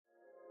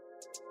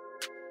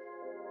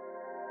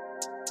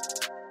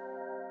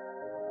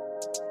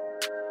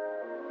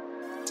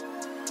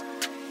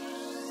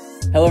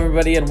Hello,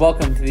 everybody, and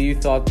welcome to the You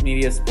Thought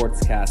Media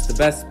Sportscast, the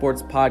best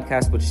sports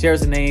podcast which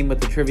shares a name with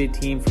the trivia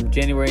team from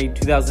January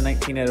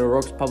 2019 at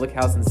O'Rourke's Public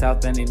House in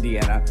South Bend,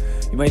 Indiana.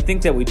 You might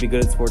think that we'd be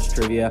good at sports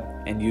trivia,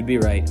 and you'd be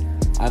right.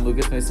 I'm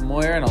Lucas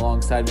Mason-Moyer, and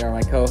alongside me are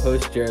my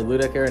co-hosts Jarod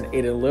Ludecker and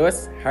Aidan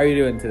Lewis. How are you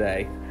doing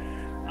today?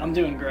 I'm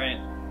doing great.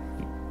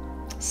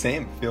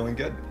 Same, feeling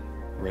good.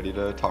 Ready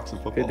to talk some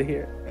football. Good to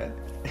hear. Yeah.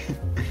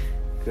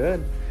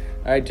 Good.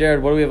 All right,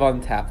 Jarod, what do we have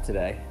on tap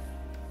today?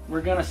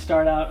 We're going to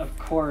start out, of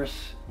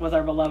course, with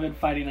our beloved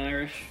Fighting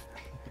Irish.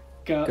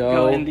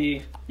 Go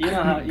Indy. You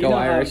know how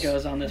it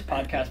goes on this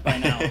podcast by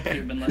now if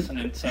you've been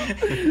listening. So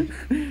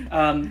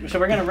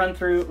we're going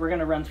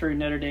to run through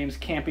Notre Dame's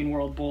Camping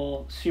World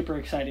Bowl, super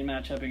exciting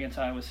matchup against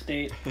Iowa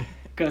State.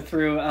 Go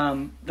through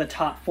the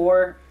top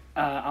four.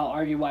 I'll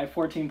argue why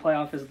 14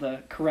 playoff is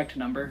the correct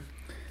number.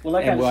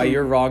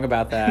 You're wrong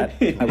about that,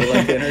 I would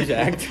like to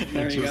interject.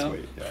 There you go.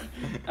 Wait,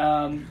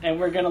 yeah. And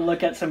we're going to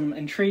look at some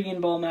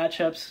intriguing bowl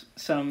matchups,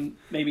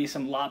 maybe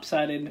some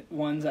lopsided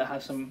ones that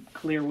have some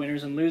clear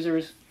winners and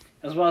losers,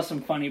 as well as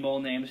some funny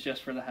bowl names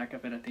just for the heck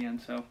of it at the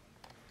end. So,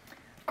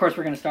 of course,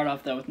 we're going to start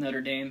off, though, with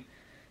Notre Dame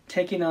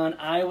taking on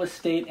Iowa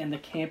State in the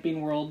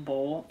Camping World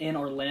Bowl in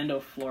Orlando,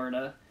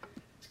 Florida.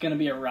 It's going to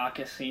be a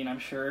raucous scene, I'm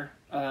sure.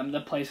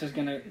 The place is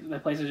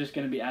just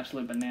going to be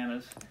absolute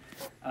bananas.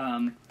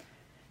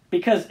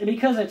 Because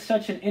it's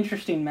such an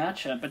interesting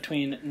matchup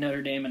between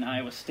Notre Dame and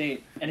Iowa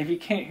State. And if you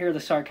can't hear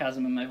the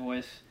sarcasm in my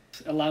voice,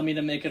 allow me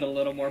to make it a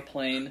little more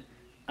plain.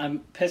 I'm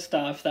pissed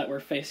off that we're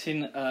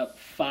facing a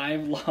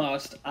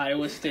 5-lost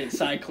Iowa State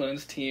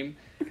Cyclones team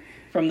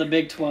from the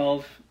Big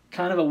 12.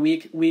 Kind of a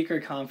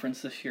weaker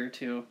conference this year,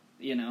 too,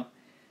 you know.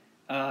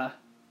 I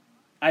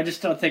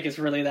just don't think it's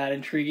really that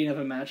intriguing of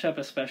a matchup,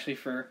 especially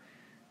for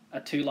a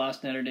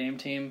 2-lost Notre Dame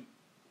team.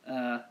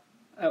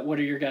 What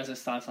are your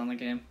guys' thoughts on the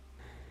game?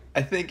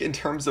 I think in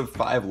terms of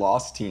 5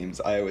 loss teams,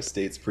 Iowa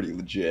State's pretty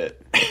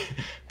legit.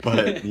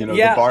 But, Yeah.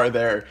 The bar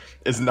there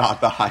is not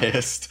the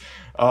highest.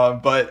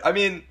 But, I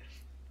mean,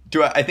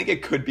 I think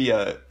it could be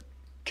a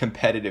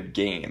competitive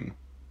game.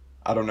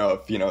 I don't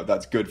know if,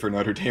 that's good for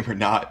Notre Dame or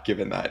not,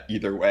 given that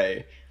either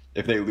way,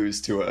 if they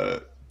lose to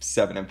a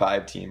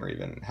 7-5 team or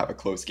even have a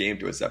close game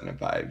to a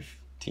 7-5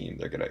 team,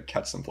 they're going to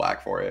catch some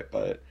flack for it.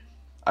 But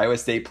Iowa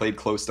State played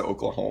close to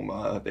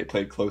Oklahoma. They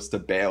played close to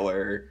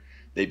Baylor.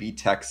 They beat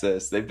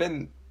Texas. They've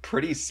been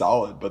pretty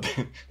solid, but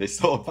they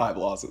still have 5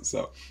 losses,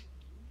 so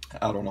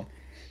I don't know.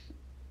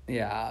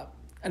 Yeah.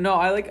 No,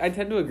 I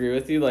tend to agree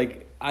with you.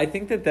 I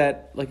think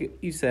that like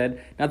you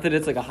said, not that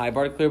it's like a high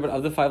bar to clear, but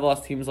of the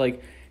 5-loss teams,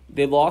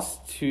 they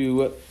lost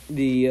to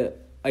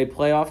a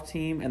playoff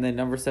team and then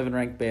number 7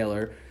 ranked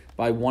Baylor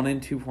by 1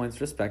 and 2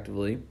 points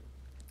respectively,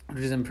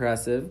 which is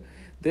impressive.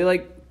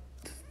 They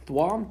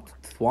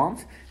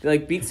thwomped. They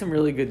beat some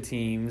really good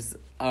teams.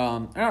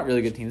 Not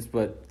really good teams,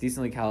 but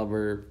decently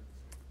caliber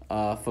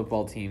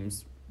football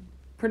teams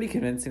pretty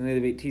convincingly. They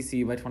beat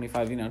TCU by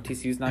 25.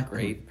 TCU's not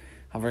great,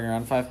 hovering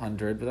around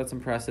 500, but that's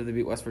impressive. They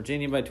beat West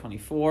Virginia by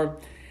 24.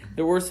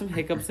 There were some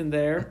hiccups in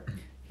there.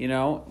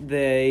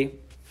 They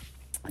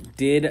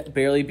did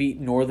barely beat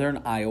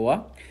Northern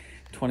Iowa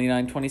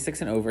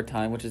 29-26 in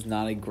overtime, which is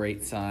not a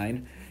great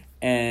sign.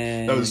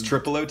 And that was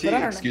triple OT,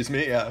 excuse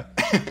me, yeah.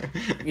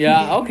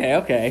 Yeah,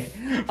 okay.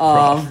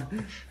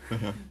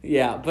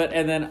 Yeah,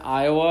 and then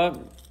Iowa,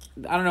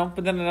 I don't know,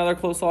 but then another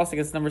close loss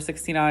against number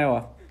 16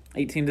 Iowa,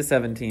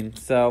 18-17.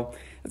 So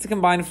it's a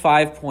combined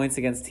 5 points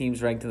against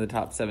teams ranked in the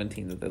top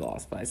 17 that they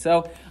lost by.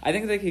 So I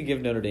think they could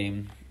give Notre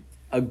Dame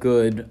a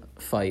good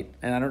fight,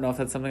 and I don't know if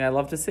that's something I'd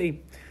love to see.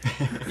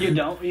 You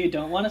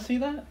don't want to see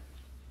that?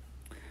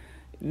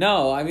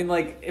 No, I mean,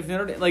 if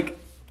Notre Dame,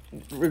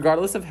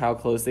 regardless of how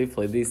close they've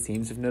played these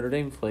teams, if Notre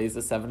Dame plays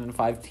a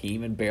 7-5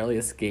 team and barely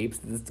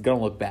escapes, it's going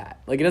to look bad.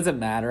 It doesn't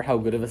matter how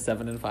good of a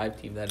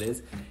 7-5 team that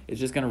is.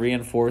 It's just going to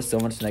reinforce so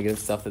much negative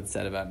stuff that's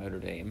said about Notre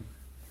Dame.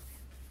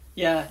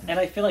 Yeah, and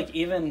I feel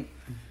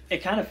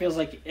it kind of feels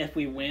like if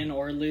we win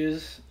or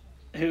lose,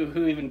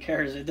 who even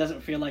cares? It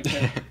doesn't feel like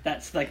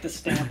that's the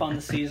stamp on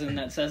the season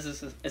that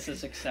says it's a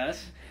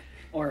success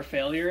or a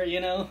failure,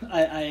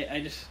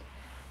 It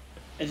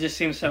just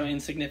seems so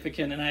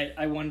insignificant, and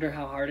I wonder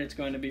how hard it's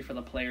going to be for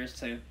the players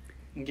to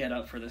get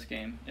up for this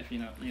game, if you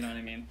know what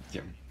I mean.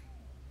 Yeah,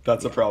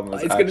 that's a problem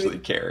with actually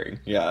caring.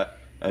 Yeah,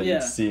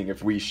 and seeing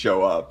if we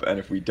show up, and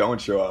if we don't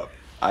show up,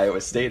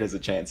 Iowa State has a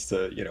chance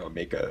to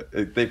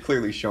they've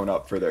clearly shown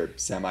up for their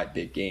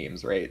semi-big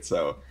games, right?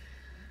 So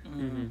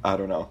I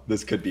don't know.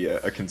 This could be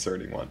a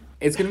concerning one.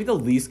 It's going to be the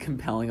least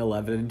compelling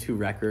 11-2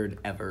 record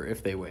ever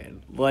if they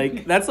win.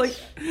 That's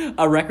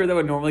a record that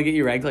would normally get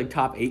you ranked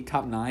top 8,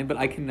 top 9, but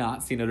I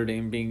cannot see Notre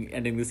Dame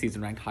ending the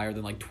season ranked higher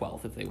than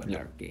 12th if they win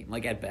their game,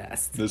 at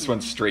best. This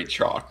one's straight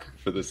chalk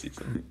for the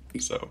season.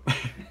 So,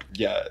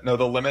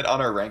 the limit on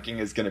our ranking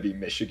is going to be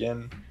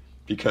Michigan,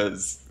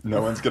 because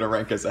no one's going to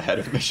rank us ahead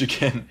of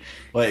Michigan.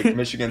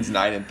 Michigan's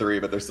 9-3,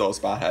 but they're still a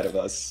spot ahead of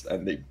us,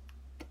 and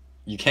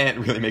you can't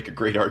really make a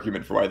great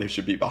argument for why they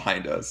should be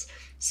behind us.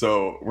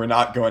 So we're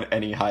not going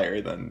any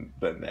higher than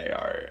they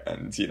are.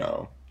 And,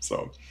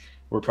 so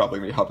we're probably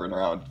going to be hovering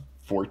around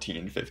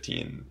 14,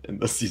 15 in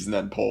the season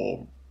end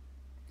poll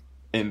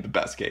in the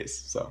best case.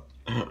 So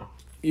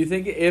You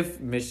think if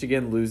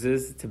Michigan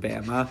loses to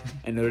Bama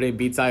and Notre Dame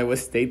beats Iowa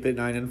State, that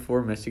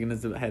 9-4 Michigan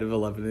is ahead of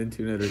 11-2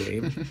 Notre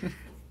Dame?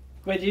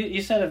 Wait,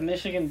 you said if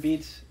Michigan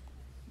beats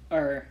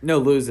or No,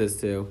 loses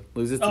to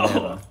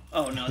Bama.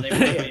 Oh no, they would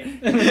be.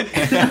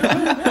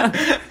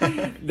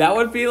 That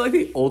would be like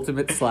the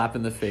ultimate slap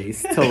in the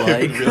face to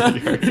like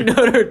Really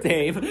Notre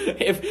Dame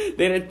if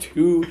they had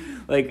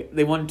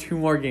they won 2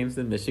 more games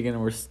than Michigan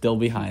and we're still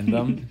behind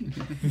them.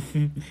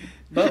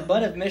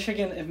 But if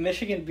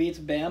Michigan beats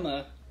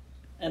Bama,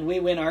 and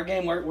we win our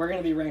game, we're going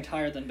to be ranked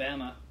higher than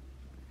Bama.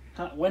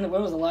 When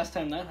was the last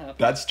time that happened?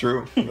 That's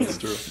true. That's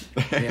true.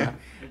 Yeah,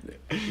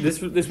 this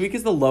week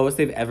is the lowest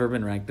they've ever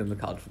been ranked in the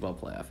college football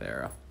playoff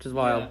era, which is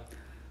wild. Yeah.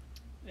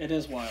 It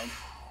is wild.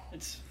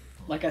 It's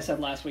like I said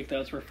last week,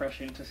 though. It's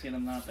refreshing to see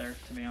them not there.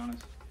 To be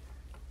honest.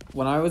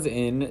 When I was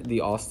in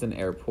the Austin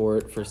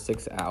airport for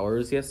 6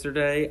 hours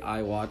yesterday,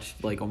 I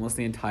watched like almost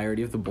the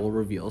entirety of the Bowl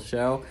Reveal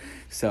show,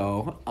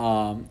 so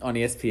on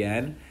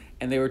ESPN,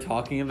 and they were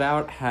talking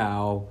about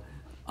how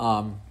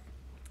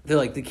they're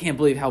like, they can't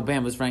believe how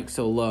Bama's ranked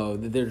so low,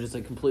 that they're just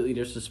like completely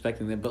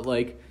disrespecting them, but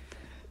like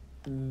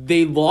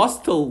they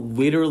lost to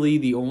literally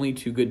the only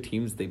 2 good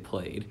teams they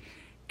played,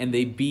 and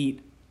they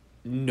beat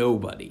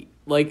nobody.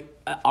 Like,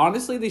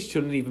 honestly, they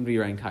shouldn't even be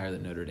ranked higher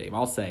than Notre Dame.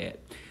 I'll say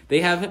it.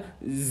 They have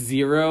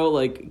 0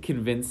 like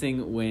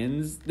convincing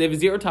wins. They have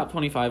 0 top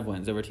 25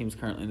 wins over teams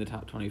currently in the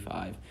top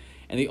 25,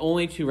 and the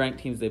only 2 ranked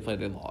teams they played,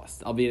 they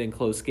lost, albeit in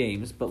close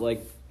games. But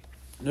like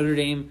Notre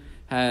Dame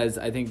has,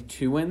 I think,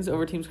 2 wins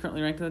over teams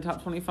currently ranked in the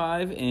top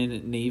 25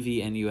 in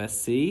Navy and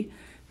USC.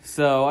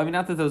 So, I mean,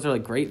 not that those are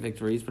like great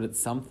victories, but it's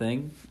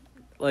something.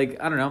 Like,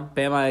 I don't know.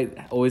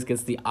 Bama always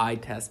gets the eye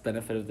test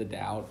benefit of the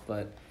doubt,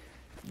 but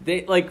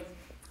they like.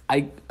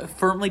 I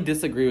firmly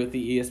disagree with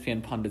the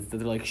ESPN pundits that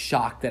they're like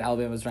shocked that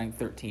Alabama's ranked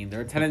 13.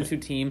 They're a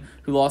 10-2 team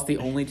who lost the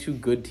only 2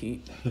 good teams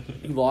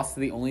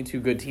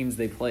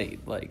they played.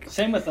 Like,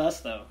 same with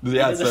us though.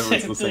 Yeah, it's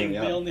the same.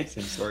 Yeah,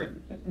 same story.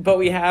 But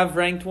we have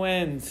ranked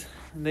wins.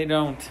 They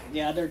don't.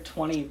 Yeah, they're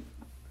 20.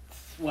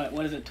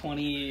 What is it?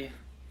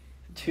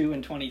 22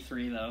 and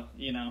 23 though.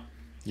 You know.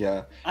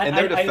 Yeah. In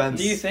their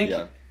defense, do you think?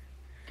 Yeah.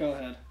 Go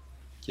ahead.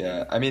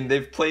 Yeah, I mean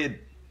they've played.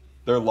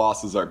 Their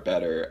losses are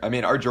better. I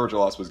mean, our Georgia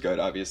loss was good,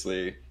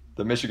 obviously.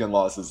 The Michigan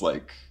loss is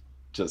like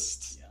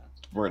just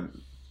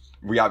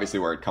we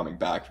obviously weren't coming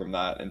back from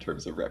that in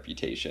terms of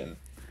reputation.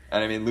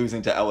 And I mean,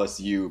 losing to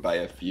LSU by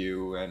a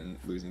few and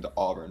losing to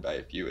Auburn by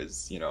a few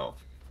is,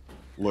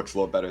 looks a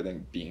little better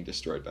than being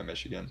destroyed by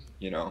Michigan,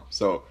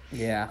 So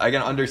yeah, I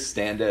can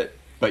understand it.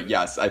 But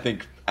yes, I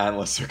think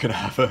analysts are going to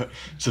have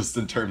just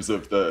in terms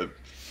of the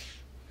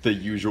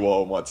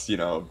usual, what's,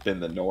 been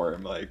the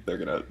norm, like they're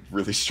going to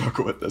really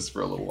struggle with this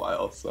for a little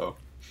while. So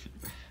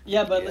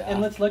yeah,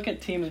 and let's look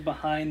at teams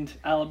behind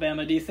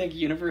Alabama. Do you think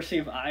University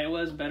of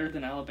Iowa is better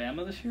than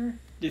Alabama this year?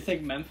 Do you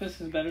think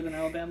Memphis is better than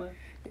Alabama?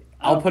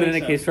 I'll put in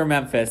a case for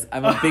Memphis.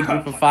 I'm a big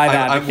group of 5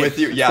 advocates. I'm with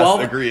you. Yes, 12.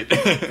 Agreed.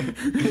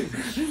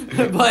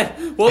 But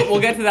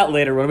we'll get to that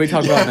later when we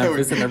talk about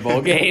Memphis and their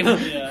bowl game.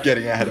 Yeah.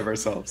 Getting ahead of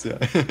ourselves,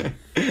 yeah.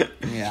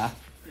 Yeah.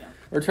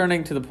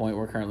 Returning to the point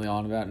we're currently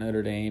on about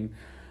Notre Dame,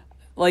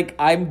 like,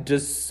 I'm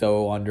just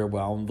so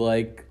underwhelmed.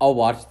 Like, I'll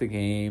watch the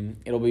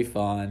game. It'll be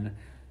fun.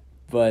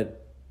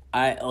 But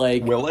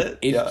Will it?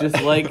 It's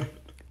just like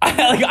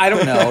I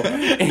don't know.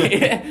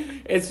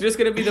 It's just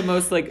going to be the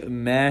most, like,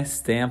 mess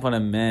stamp on a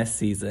mess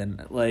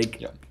season.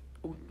 Like,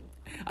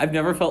 I've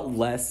never felt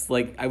less,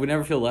 like, I would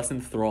never feel less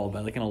enthralled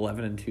by, like, an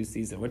 11-2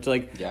 season, which,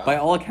 like, by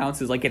all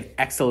accounts is, like, an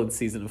excellent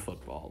season of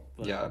football.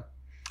 But. Yeah.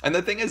 And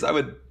the thing is, I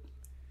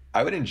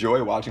would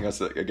enjoy watching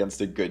us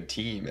against a good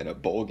team in a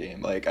bowl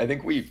game. Like, I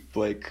think we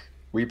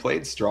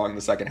played strong in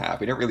the second half.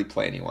 We didn't really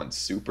play anyone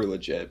super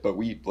legit, but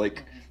we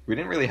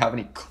didn't really have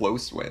any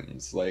close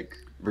wins. Like,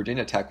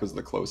 Virginia Tech was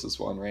the closest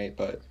one, right?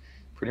 But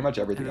pretty much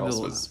everything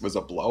else was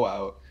a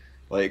blowout.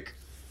 Like,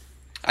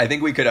 I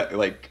think we could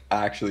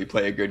actually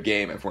play a good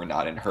game if we're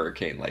not in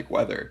hurricane-like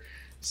weather.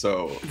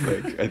 So,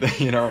 like, I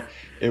think,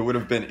 it would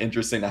have been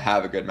interesting to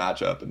have a good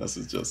matchup, and this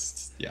is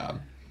just,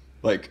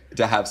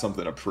 to have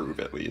something to prove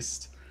at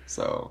least.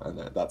 So, and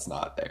that's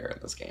not there in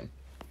this game.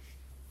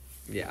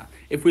 Yeah.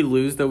 If we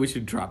lose, though, we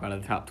should drop out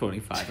of the top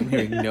 25. I'm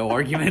hearing no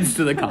arguments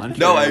to the contrary.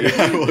 No, I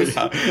will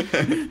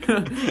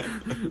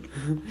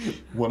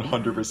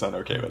 100%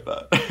 okay with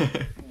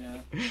that.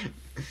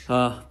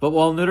 But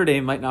while Notre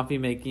Dame might not be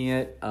making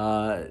it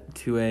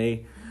to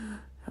a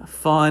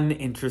fun,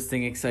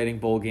 interesting, exciting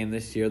bowl game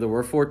this year, there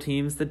were 4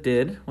 teams that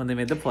did when they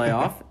made the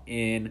playoff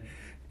in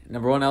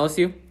number 1,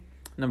 LSU,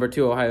 number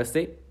 2, Ohio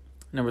State,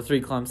 number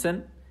 3,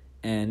 Clemson,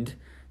 and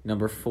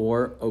number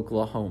 4,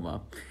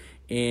 Oklahoma,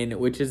 in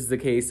which is the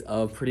case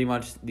of pretty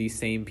much the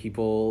same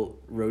people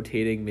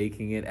rotating,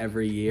 making it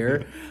every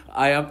year.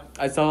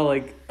 I saw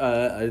like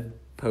a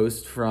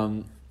post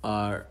from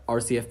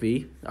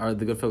RCFB,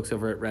 the good folks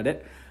over at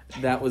Reddit,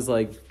 that was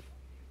like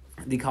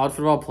the college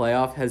football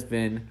playoff has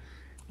been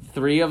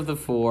 3 of the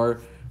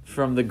 4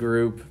 from the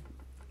group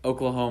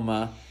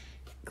Oklahoma,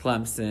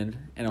 Clemson,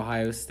 and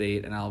Ohio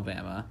State, and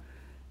Alabama.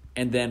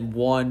 And then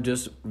one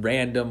just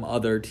random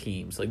other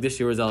teams. Like this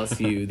year was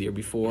LSU. The year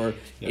before,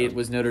 it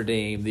was Notre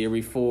Dame. The year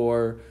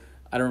before,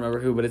 I don't remember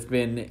who, but it's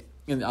been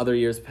in other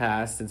years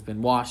past. It's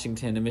been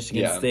Washington and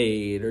Michigan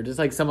State, or just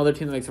like some other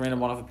team that makes a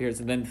random one-off appearance.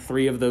 And then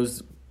 3 of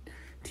those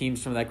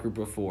teams from that group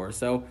before.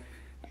 So,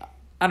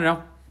 I don't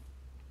know.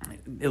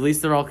 At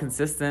least they're all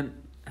consistent.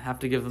 I have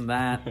to give them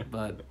that,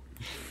 but...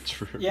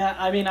 True. Yeah,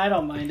 I mean, I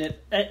don't mind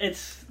it.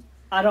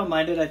 I don't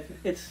mind it.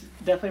 It's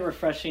definitely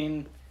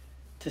refreshing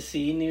to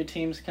see new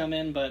teams come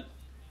in, but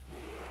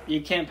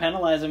you can't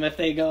penalize them if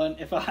they go in,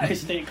 if Ohio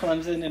State,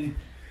 Clemson, and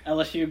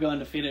LSU go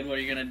undefeated. What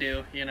are you gonna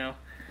do? You know,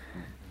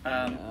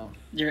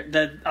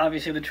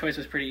 obviously the choice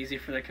was pretty easy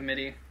for the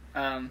committee.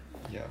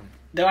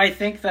 Though I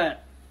think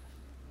that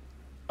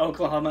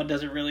Oklahoma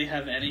doesn't really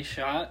have any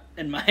shot,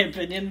 in my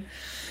opinion.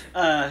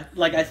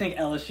 I think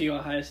LSU,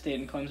 Ohio State,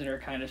 and Clemson are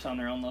kind of on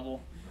their own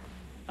level.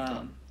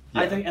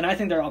 I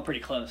think they're all pretty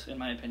close, in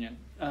my opinion.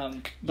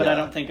 But I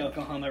don't think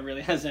Oklahoma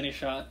really has any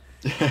shot.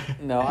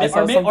 No, I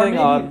saw something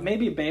on...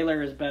 Maybe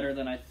Baylor is better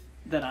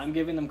than I'm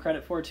giving them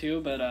credit for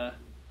too. But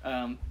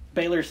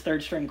Baylor's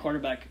third-string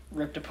quarterback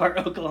ripped apart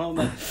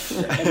Oklahoma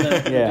in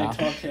the Big 12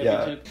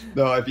 championship.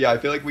 No, I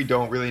feel like we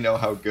don't really know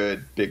how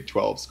good Big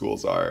 12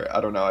 schools are.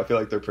 I don't know. I feel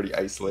like they're pretty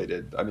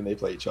isolated. I mean, they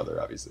play each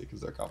other obviously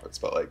because they're conference,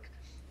 but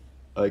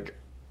like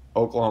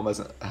Oklahoma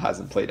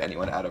hasn't played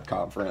anyone out of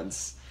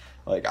conference.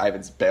 Like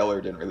Baylor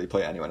didn't really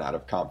play anyone out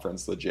of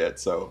conference legit.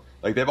 So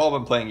like they've all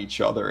been playing each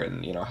other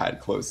and, you know,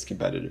 had close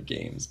competitive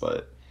games,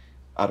 but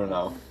I don't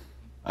know.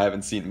 I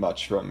haven't seen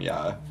much from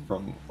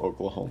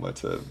Oklahoma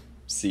to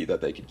see that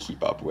they could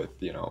keep up with,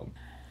 you know,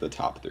 the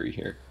top 3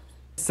 here.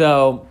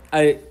 So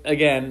the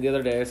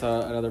other day I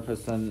saw another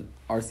post on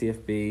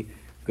RCFB,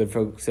 good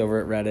folks over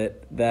at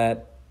Reddit,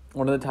 that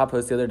one of the top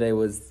posts the other day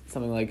was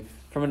something like,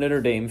 from a Notre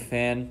Dame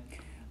fan,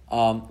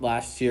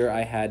 last year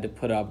I had to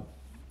put up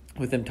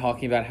with them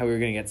talking about how we were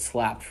going to get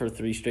slapped for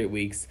 3 straight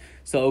weeks.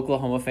 So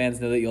Oklahoma fans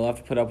know that you'll have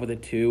to put up with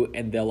it too,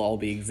 and they'll all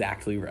be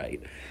exactly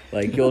right.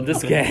 Like, you'll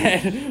just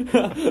get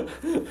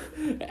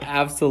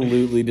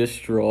absolutely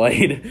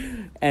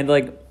destroyed. And,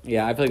 I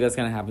feel like that's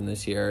going to happen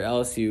this year.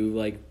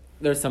 LSU,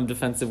 there's some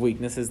defensive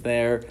weaknesses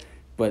there,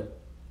 but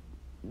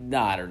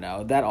I don't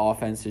know. That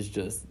offense is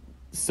just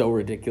so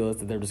ridiculous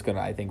that they're just going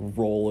to, I think,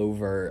 roll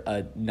over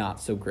a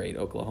not-so-great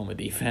Oklahoma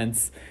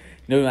defense.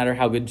 No matter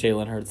how good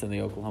Jalen Hurts and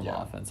the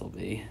Oklahoma offense will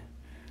be.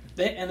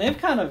 They've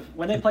kind of,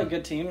 when they play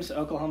good teams,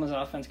 Oklahoma's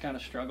offense kind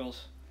of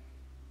struggles.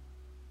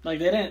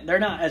 They're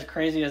not as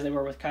crazy as they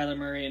were with Kyler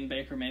Murray and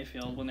Baker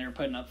Mayfield when they were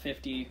putting up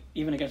 50,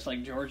 even against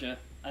Georgia.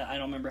 I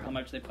don't remember how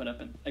much they put up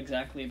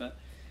exactly, but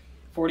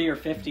 40 or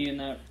 50 in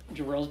that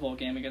Rose Bowl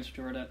game against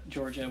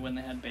Georgia when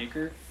they had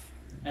Baker.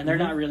 And they're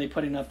not really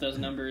putting up those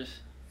numbers.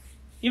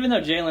 Even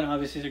though Jalen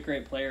obviously is a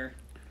great player,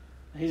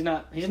 he's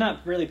not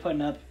really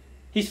putting up.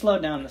 He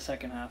slowed down in the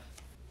second half.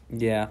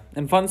 Yeah,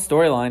 and fun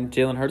storyline,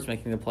 Jalen Hurts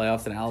making the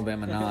playoffs and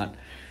Alabama not.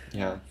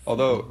 Yeah,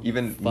 although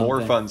even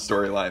fun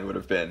storyline would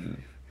have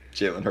been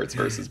Jalen Hurts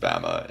versus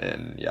Bama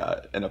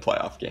in a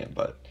playoff game,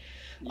 but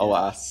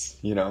alas,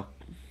 you know,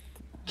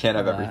 can't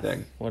have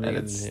everything. What are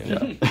you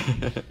gonna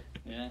do?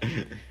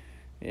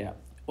 Yeah.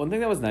 One thing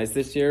that was nice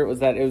this year was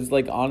that it was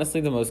honestly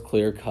the most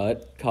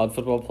clear-cut college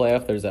football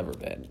playoff there's ever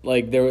been.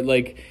 There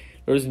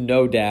was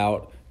no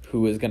doubt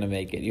who was going to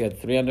make it. You had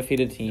 3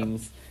 undefeated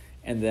teams,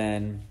 and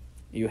then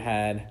you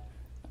had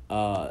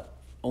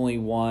only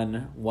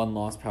one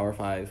loss Power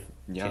 5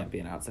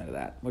 champion outside of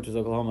that, which was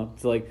Oklahoma.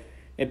 So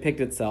it picked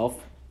itself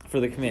for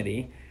the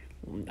committee.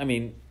 I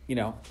mean, you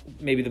know,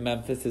 maybe the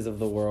Memphises of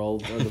the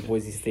world, or the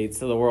Boise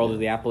States of the world, or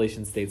the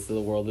Appalachian States of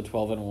the world, the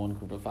 12-1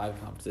 group of 5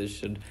 conferences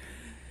should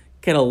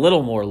get a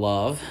little more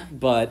love.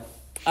 But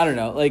I don't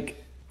know,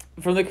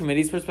 from the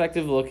committee's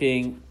perspective,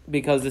 looking,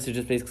 because this is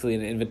just basically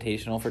an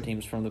invitational for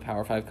teams from the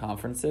Power 5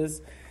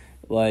 conferences,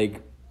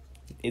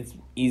 it's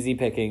easy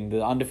picking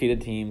the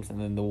undefeated teams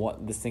and then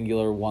the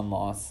singular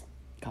 1-loss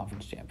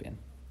conference champion.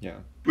 Yeah.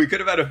 We could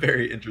have had a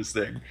very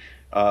interesting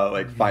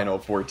Final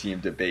 4-team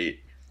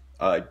debate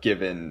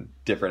given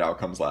different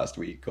outcomes last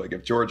week.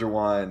 If Georgia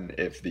won,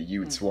 if the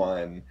Utes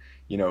won,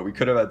 you know, we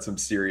could have had some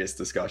serious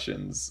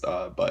discussions,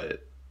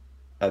 but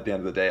at the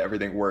end of the day,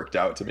 everything worked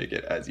out to make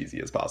it as easy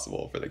as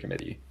possible for the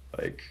committee.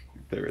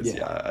 There was,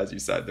 as you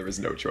said, there was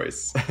no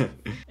choice.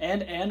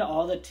 and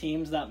all the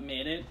teams that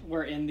made it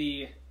were in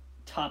the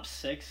top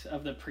 6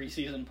 of the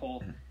preseason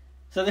poll.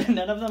 So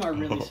none of them are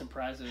really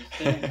surprises.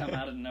 They didn't come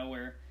out of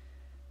nowhere.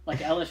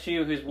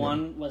 LSU, whose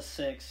 1 was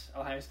 6,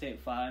 Ohio State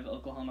 5,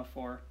 Oklahoma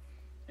 4,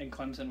 and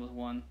Clemson was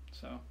 1.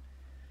 So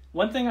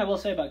one thing I will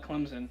say about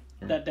Clemson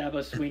that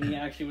Dabo Sweeney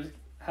actually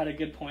had a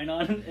good point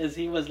on is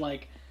he was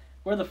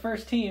we're the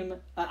first team.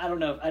 I don't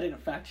know. I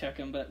didn't fact check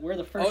him, but we're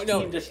the first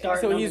team to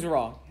start. So he's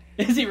wrong.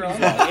 Is he wrong?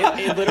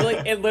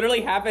 It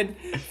literally happened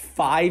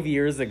 5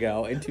 years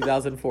ago in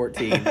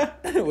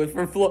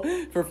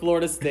 2014 for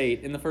Florida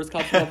State in the first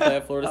college football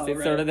playoff. Florida State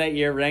started that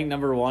year ranked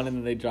number 1, and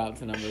then they dropped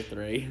to number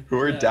 3. Who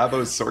are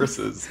Dabo's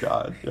sources?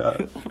 God, yeah.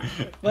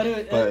 But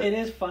it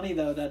is funny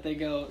though that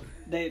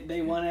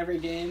they won every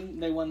game.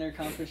 They won their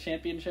conference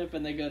championship,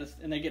 and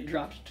they get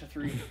dropped to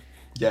 3.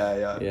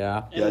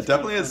 Yeah. It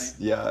definitely is.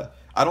 Yeah.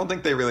 I don't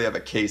think they really have a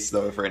case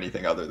though for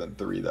anything other than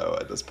 3 though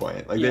at this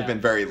point. Like they've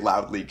been very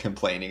loudly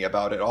complaining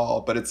about it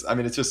all, but it's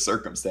just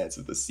circumstance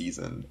of the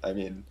season. I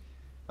mean,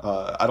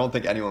 I don't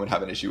think anyone would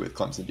have an issue with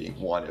Clemson being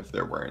 1 if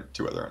there weren't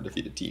 2 other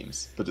undefeated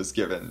teams. But just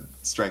given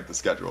strength of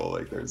schedule,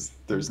 like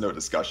there's no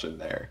discussion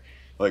there.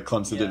 Like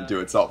Clemson didn't do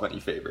itself any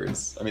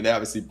favors. I mean, they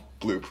obviously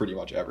blew pretty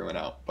much everyone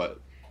out,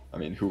 but I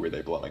mean, who were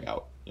they blowing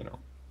out? You know.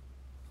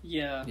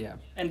 Yeah.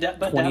 And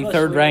but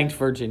 23rd ranked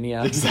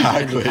Virginia.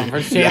 Exactly. In the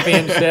conference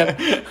championship.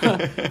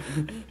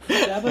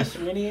 Dabo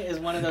Swinney is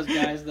one of those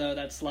guys though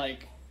that's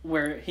like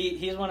where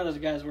he's one of those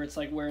guys where it's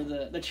like where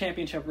the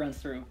championship runs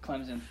through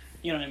Clemson.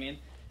 You know what I mean?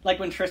 Like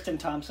when Tristan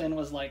Thompson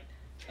was like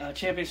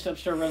championship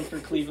still runs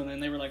through Cleveland,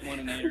 and they were like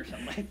 1-8 or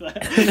something like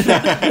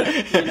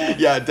that. You know?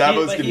 Yeah,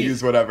 Dabo's gonna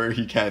use whatever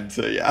he can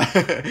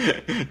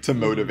to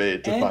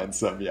motivate to find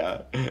some.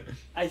 Yeah.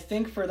 I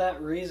think for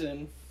that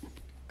reason,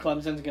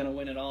 Clemson's gonna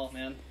win it all,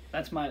 man.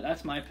 That's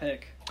my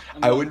pick.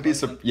 I wouldn't be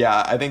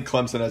yeah, I think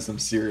Clemson has some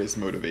serious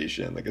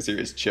motivation, like a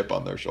serious chip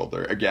on their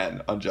shoulder.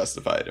 Again,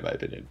 unjustified in my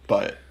opinion,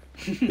 but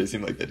they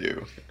seem like they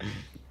do.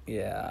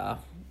 Yeah.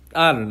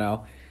 I don't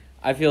know.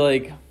 I feel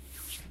like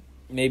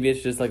maybe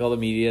it's just like all the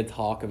media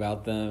talk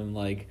about them,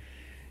 like,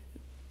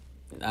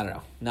 I don't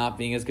know, not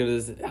being as good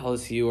as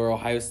LSU or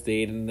Ohio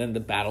State, and then the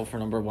battle for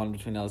number 1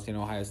 between LSU and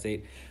Ohio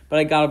State. But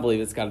I gotta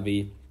believe it's gotta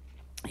be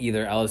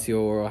either LSU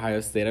or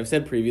Ohio State. I've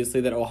said previously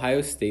that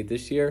Ohio State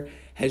this year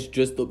has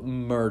just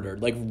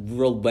murdered, like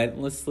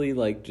relentlessly,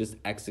 like just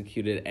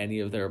executed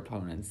any of their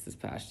opponents this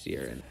past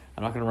year. And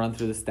I'm not going to run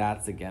through the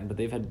stats again, but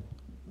they've had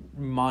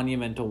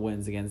monumental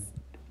wins against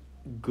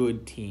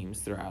good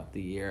teams throughout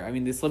the year. I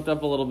mean, they slipped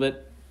up a little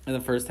bit in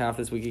the first half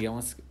this week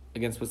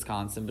against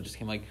Wisconsin, but just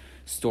came like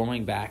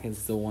storming back and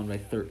still won by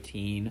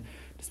 13,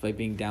 despite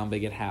being down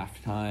big at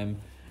halftime.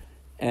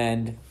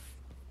 And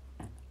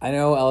I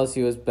know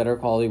LSU has better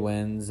quality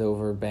wins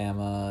over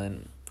Bama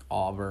and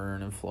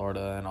Auburn and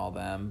Florida and all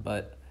them,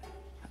 but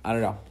I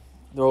don't know.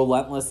 The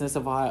relentlessness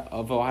of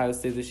Ohio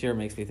State this year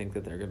makes me think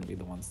that they're going to be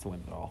the ones to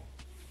win it all.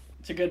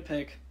 It's a good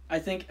pick. I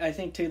think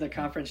too the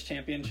conference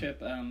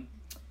championship,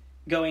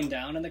 going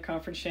down in the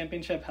conference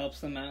championship helps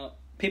them out.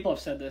 People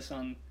have said this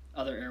on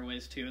other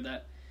airways too,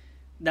 that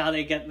now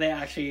they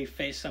actually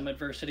face some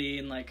adversity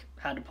and like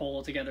had to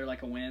pull together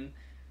like a win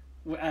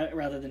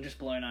rather than just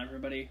blowing out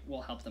everybody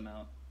will help them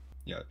out.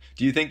 Yeah.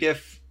 Do you think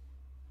if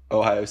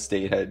Ohio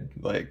State had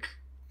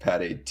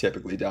had a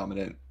typically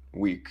dominant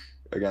week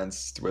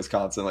against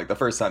Wisconsin, like the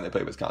first time they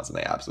played Wisconsin,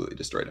 they absolutely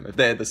destroyed them? If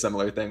they had the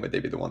similar thing, would they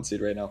be the 1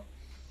 seed right now?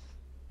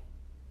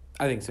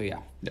 I think so, yeah.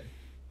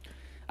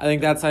 I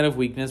think that side of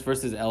weakness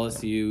versus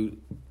LSU,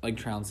 like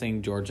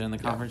trouncing Georgia in the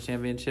conference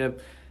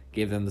championship,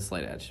 gave them the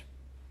slight edge.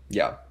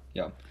 Yeah.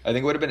 I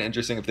think it would have been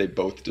interesting if they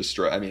both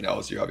destroyed. I mean,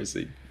 LSU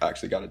obviously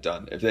actually got it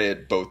done. If they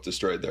had both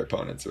destroyed their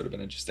opponents, it would have been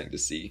interesting to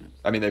see.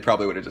 I mean, they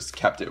probably would have just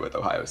kept it with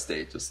Ohio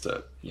State just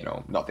to,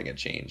 nothing had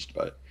changed.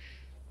 But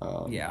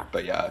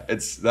But yeah,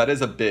 that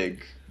is a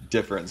big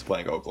difference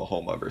playing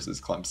Oklahoma versus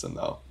Clemson,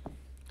 though.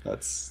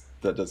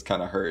 That does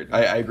kind of hurt.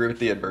 I agree with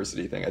the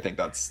adversity thing. I think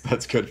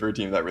that's good for a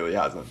team that really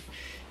hasn't,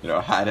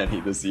 had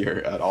any this year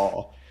at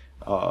all.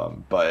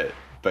 But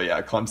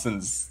yeah,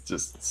 Clemson's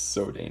just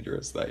so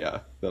dangerous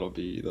that that'll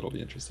be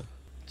interesting.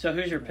 So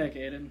who's your pick,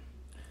 Aidan?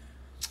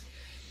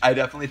 I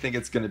definitely think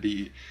it's going to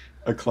be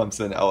a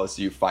Clemson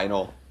LSU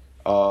final.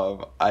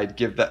 I'd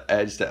give the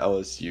edge to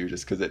LSU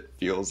just because it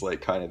feels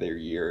like kind of their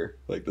year.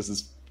 Like this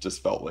is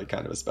just felt like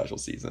kind of a special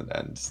season,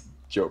 and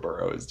Joe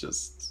Burrow is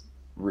just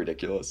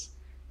ridiculous.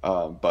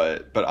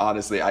 But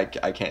honestly, I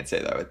can't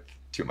say that with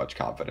too much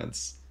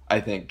confidence.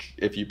 I think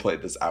if you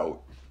played this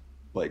out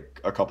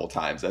like a couple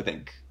times, I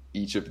think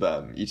each of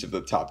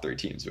the top 3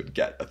 teams would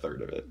get a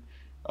third of it.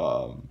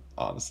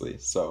 Honestly,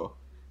 so.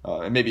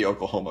 And maybe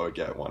Oklahoma would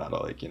get 1 out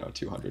of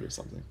 200 or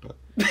something,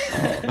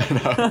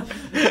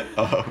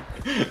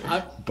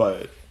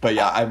 but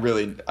yeah,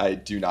 I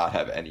do not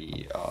have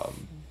any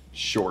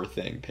sure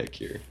thing pick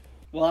here.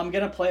 Well, I'm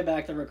gonna play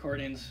back the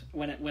recordings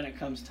when it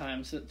comes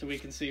time, so we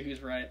can see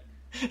who's right.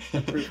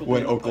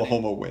 When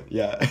Oklahoma wins,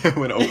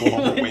 when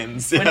Oklahoma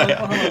wins,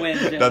 Oklahoma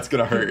wins, that's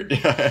gonna hurt.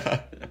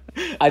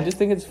 I just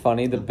think it's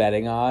funny, the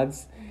betting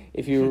odds.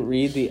 If you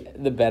read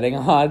the betting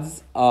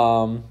odds,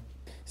 the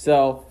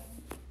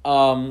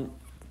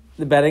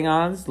betting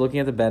odds, looking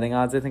at the betting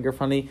odds, I think are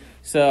funny.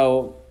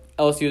 So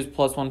LSU is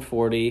plus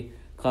 140,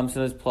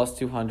 Clemson is plus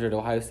 200,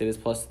 Ohio State is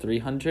plus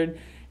 300,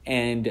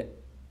 and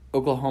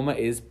Oklahoma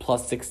is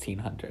plus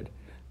 1,600.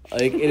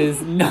 Like, it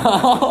is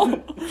not.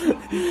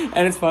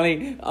 And it's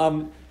funny.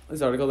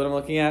 This article that I'm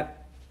looking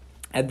at,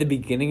 at the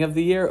beginning of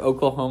the year,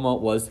 Oklahoma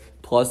was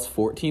plus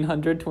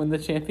 1,400 to win the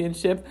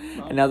championship.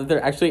 Oh. And now that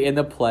they're actually in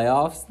the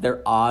playoffs,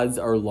 their odds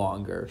are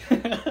longer.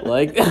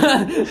 Like,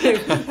 I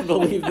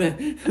believe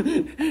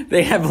that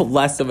they have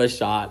less of a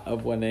shot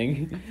of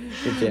winning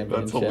the championship.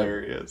 That's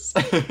hilarious.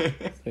 So,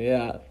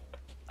 yeah.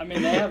 I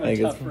mean, they have a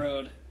tough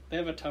road. They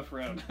have a tough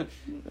road.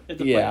 If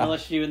they play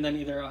LSU and then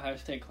either Ohio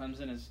State,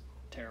 Clemson is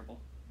terrible.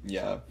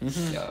 Yeah,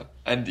 yeah.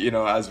 And,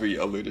 as we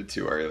alluded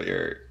to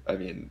earlier, I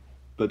mean,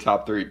 the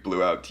top 3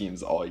 blew out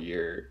teams all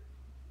year.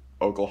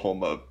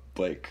 Oklahoma,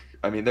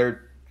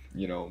 they're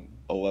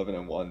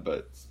 11-1,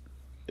 but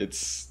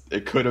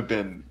it could have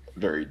been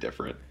very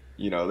different.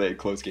 They had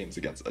close games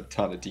against a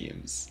ton of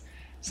teams,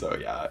 so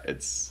yeah,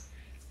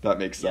 that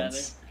makes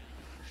sense.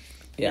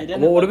 What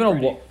would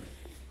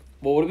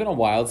have been a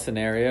wild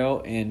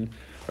scenario in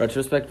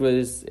retrospect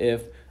was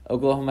if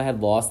Oklahoma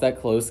had lost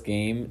that close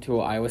game to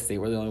Iowa State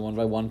where they only won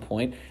by 1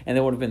 point, and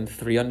there would have been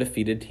 3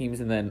 undefeated teams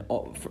and then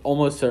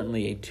almost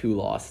certainly a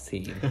 2-loss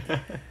team.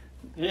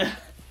 Yeah.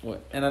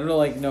 And I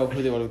don't know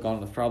who they would have gone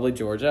with. Probably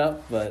Georgia,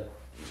 but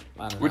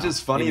I don't know. Which is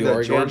funny Maybe that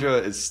Oregon.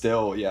 Georgia is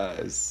still, could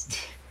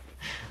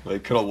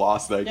have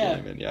lost that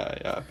game. And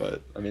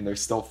but, I mean,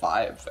 there's still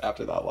 5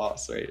 after that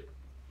loss, right?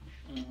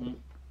 Mm-hmm.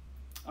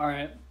 All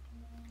right.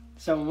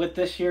 So with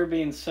this year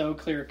being so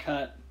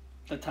clear-cut,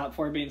 the top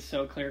 4 being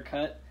so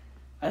clear-cut,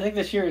 I think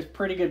this year is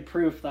pretty good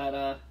proof that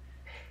a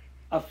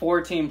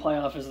 4-team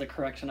playoff is the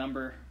correct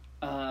number.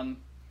 I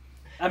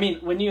mean,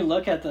 when you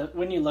look at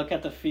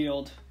the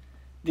field,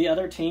 the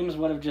other teams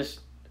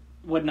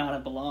would not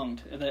have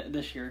belonged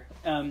this year.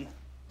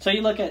 So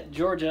you look at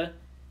Georgia.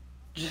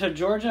 So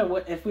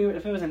Georgia, if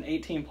it was an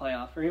 8-team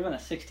playoff or even a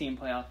 6-team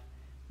playoff,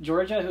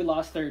 Georgia, who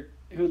lost their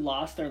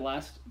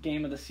last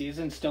game of the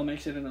season, still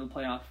makes it into the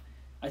playoff.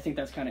 I think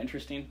that's kind of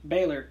interesting.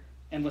 Baylor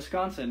and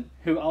Wisconsin,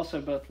 who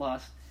also both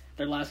lost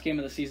their last game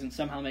of the season,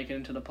 somehow make it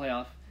into the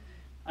playoff.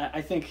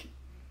 I think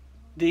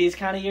these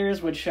kind of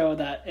years would show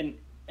that an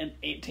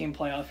 8-team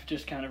playoff is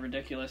just kind of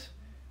ridiculous.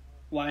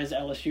 Why does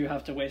LSU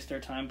have to waste their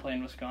time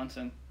playing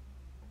Wisconsin?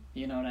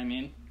 You know what I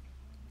mean?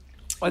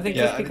 Well, I think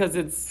because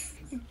it's...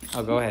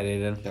 Oh, go ahead,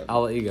 Aidan. Yeah.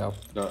 I'll let you go.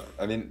 No,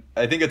 I mean,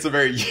 I think it's a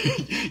very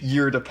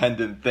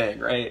year-dependent thing,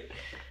 right?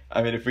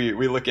 I mean, if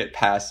we look at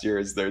past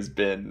years, there's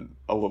been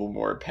a little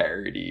more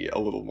parity, a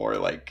little more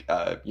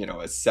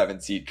a 7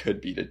 seed could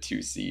beat a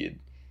 2 seed.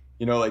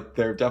 There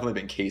have definitely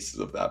been cases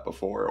of that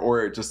before,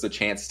 or just a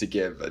chance to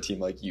give a team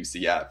like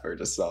UCF or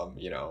just some,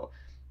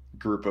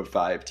 group of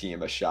 5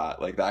 team a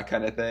shot, like that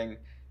kind of thing.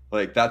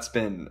 That's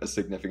been a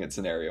significant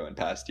scenario in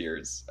past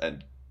years,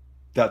 and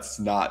that's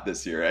not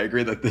this year. I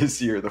agree that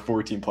this year the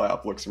 4-team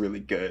playoff looks really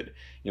good.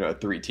 A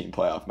 3-team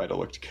playoff might have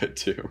looked good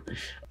too.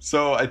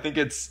 So I think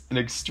it's an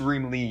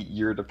extremely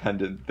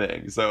year-dependent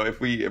thing. So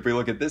if we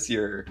look at this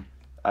year,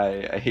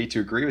 I hate to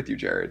agree with you,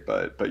 Jarod,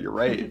 but you're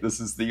right. This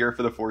is the year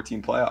for the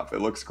 4-team playoff.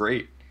 It looks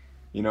great.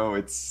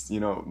 It's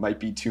might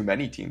be too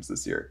many teams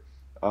this year,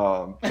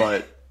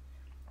 but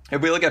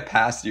if we look at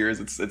past years,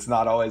 it's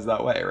not always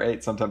that way,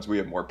 right? Sometimes we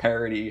have more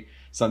parity.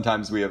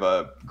 Sometimes we have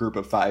a group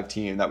of 5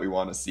 team that we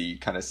want to see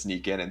kind of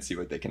sneak in and see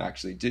what they can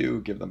actually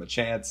do, give them a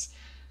chance.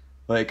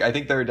 I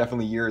think there are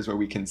definitely years where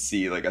we can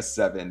see a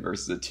 7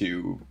 versus a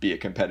 2 be a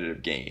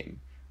competitive game,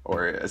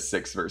 or a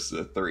 6 versus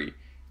a 3.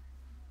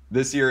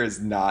 This year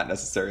is not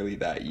necessarily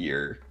that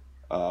year.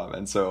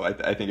 And so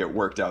I think it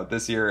worked out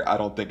this year. I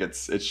don't think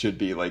it should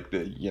be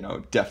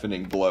the,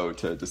 deafening blow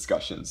to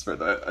discussions for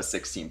a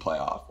 16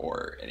 playoff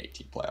or an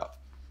 18 playoff.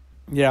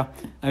 Yeah.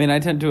 I mean, I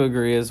tend to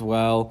agree as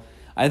well.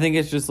 I think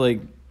it's just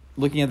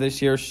looking at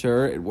this year,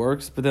 sure, it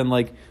works. But then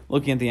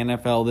looking at the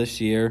NFL this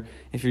year,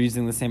 if you're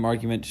using the same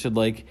argument, should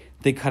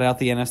they cut out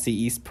the NFC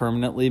East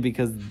permanently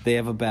because they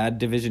have a bad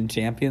division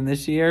champion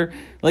this year?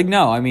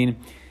 No, I mean,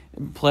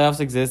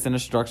 playoffs exist in a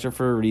structure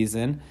for a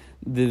reason.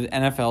 The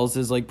NFL's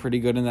is pretty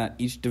good in that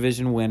each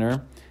division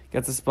winner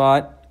gets a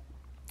spot,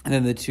 and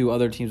then the 2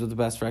 other teams with the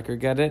best record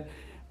get it.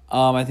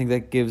 I think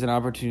that gives an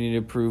opportunity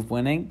to prove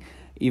winning,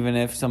 even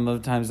if some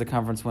of the times the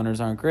conference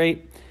winners aren't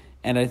great.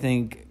 And I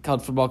think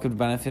college football could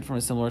benefit from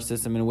a similar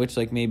system in which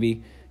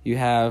maybe you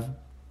have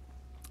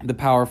the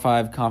Power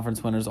 5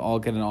 conference winners all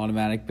get an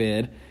automatic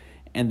bid,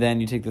 and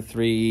then you take the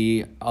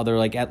 3 other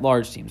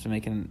at-large teams to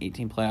make an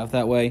 18 playoff.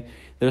 That way,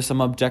 there's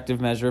some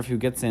objective measure of who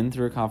gets in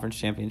through a conference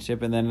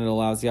championship, and then it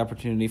allows the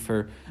opportunity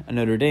for a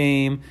Notre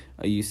Dame,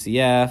 a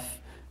UCF,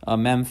 a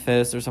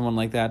Memphis, or someone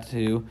like that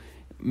to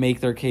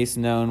make their case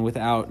known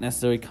without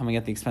necessarily coming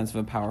at the expense of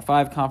a Power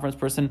 5 conference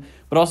person.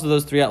 But also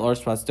those 3 at-large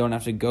spots don't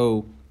have to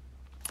go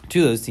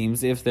to those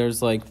teams. If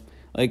there's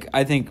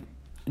I think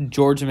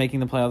Georgia making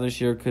the playoff this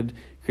year could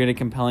create a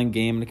compelling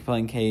game and a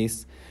compelling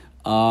case.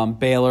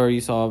 Baylor, you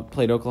saw,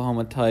 played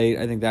Oklahoma tight.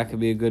 I think that could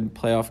be a good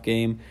playoff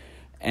game.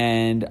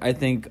 And I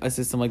think a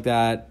system like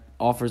that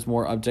offers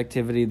more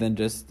objectivity than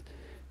just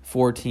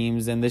 4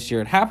 teams. And this year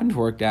it happened to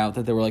work out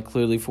that there were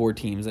clearly 4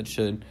 teams that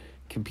should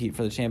compete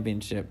for the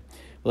championship.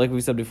 But like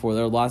we said before,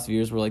 there are lots of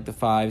years where the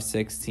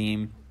 5-6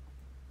 team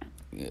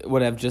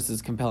would have just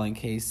as compelling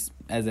case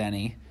as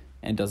any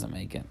and doesn't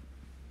make it.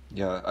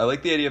 Yeah, I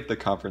like the idea of the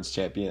conference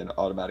champion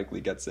automatically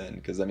gets in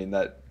because I mean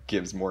that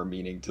gives more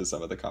meaning to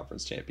some of the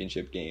conference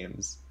championship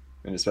games,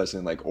 and especially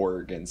in like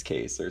Oregon's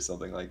case or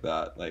something like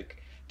that.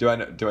 Like, do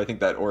I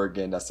think that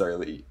Oregon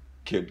necessarily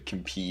could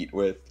compete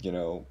with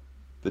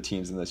the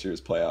teams in this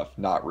year's playoff?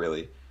 Not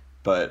really,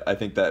 but I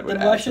think that would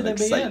Then why add should some they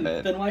be in?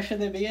 excitement. Then why should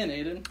they be in,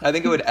 Aidan? I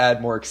think it would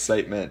add more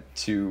excitement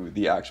to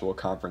the actual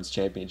conference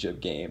championship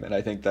game, and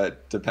I think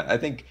that I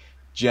think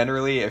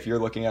generally, if you're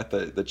looking at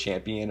the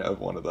champion of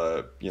one of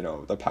the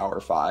the Power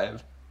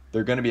Five,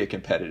 they're going to be a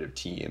competitive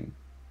team.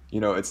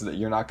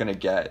 You're not going to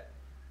get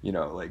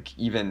like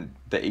even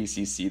the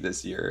ACC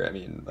this year. I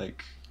mean,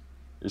 like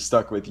you're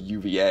stuck with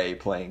UVA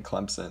playing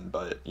Clemson,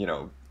 but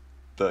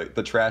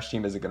the trash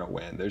team isn't going to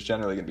win. There's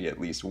generally going to be at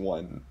least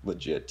one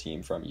legit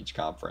team from each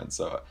conference.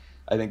 So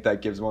I think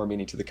that gives more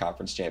meaning to the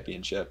conference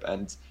championship.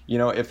 And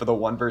if the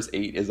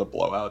 1-8 is a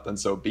blowout, then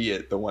so be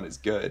it. The one is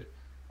good.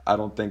 I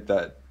don't think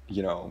that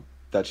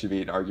that should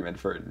be an argument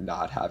for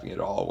not having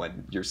it all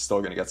when you're still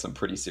going to get some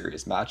pretty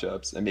serious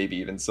matchups and maybe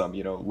even some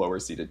lower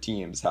seeded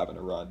teams having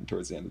a run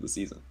towards the end of the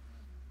season.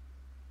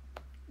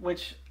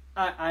 Which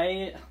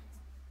I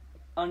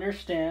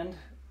understand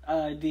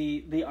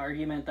the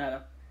argument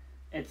that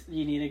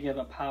you need to give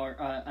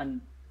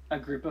a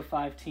group of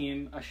 5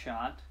 team a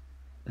shot.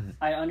 Mm-hmm.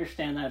 I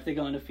understand that if they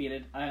go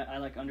undefeated. I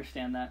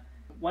understand that.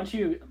 Once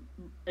you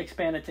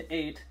expand it to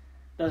 8,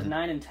 those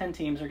 9 and 10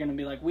 teams are going to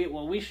be like,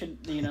 we should,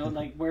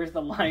 like, where's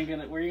the line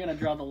where are you going to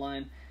draw the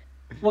line?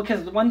 Well,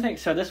 because one thing,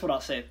 so this is what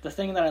I'll say. The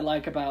thing that I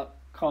like about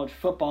college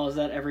football is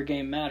that every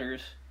game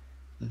matters.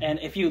 Mm-hmm. And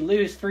if you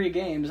lose 3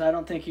 games, I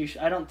don't think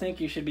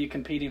you should be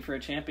competing for a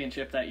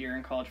championship that year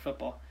in college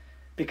football,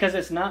 because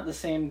it's not the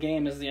same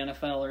game as the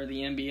NFL or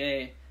the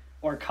NBA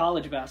or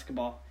college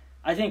basketball.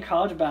 I think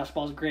college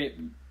basketball is great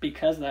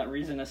because of that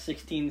reason. A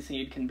 16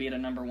 seed can beat a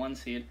number 1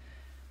 seed.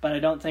 But I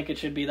don't think it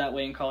should be that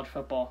way in college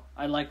football.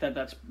 I like that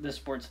this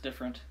sport's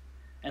different,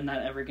 and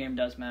that every game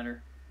does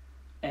matter,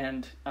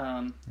 and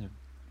and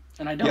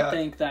I don't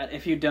think that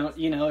if you don't,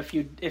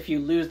 if you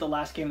lose the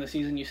last game of the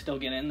season, you still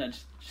get in. That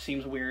just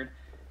seems weird.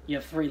 You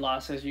have 3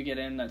 losses, you get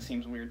in. That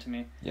seems weird to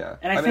me. Yeah,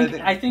 and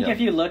I think if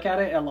you look at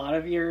it, a lot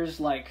of years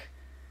like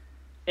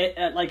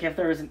if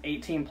there was an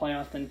 18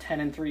 playoff, then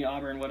 10-3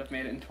 Auburn would have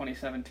made it in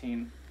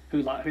 2017.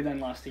 Who then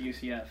lost to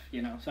UCF?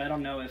 So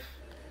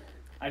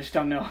I just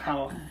don't know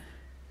how.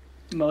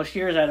 Most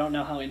years, I don't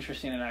know how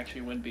interesting it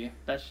actually would be.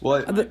 That's my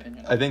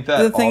opinion. I think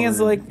that the thing Auburn is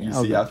like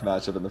UCF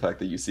matchup and the fact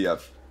that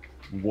UCF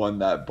won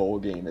that bowl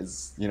game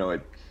is,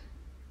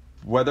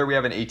 whether we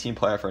have an 18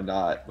 playoff or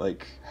not,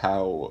 like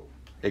how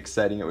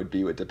exciting it would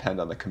be would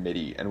depend on the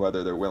committee and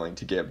whether they're willing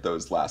to give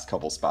those last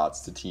couple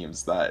spots to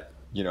teams that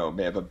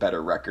may have a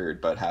better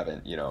record but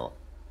haven't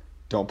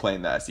don't play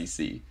in the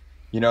SEC.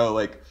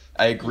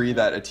 I agree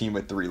that a team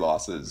with 3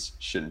 losses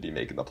shouldn't be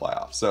making the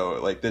playoff.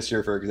 So, like, this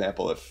year, for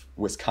example, if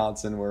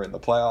Wisconsin were in the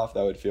playoff,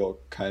 that would feel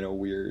kind of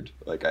weird.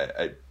 Like,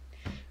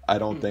 I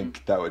don't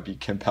think that would be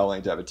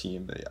compelling to have a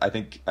team. I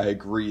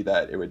agree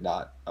that it would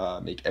not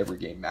make every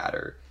game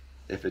matter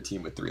if a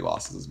team with 3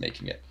 losses is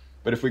making it.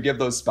 But if we give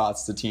those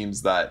spots to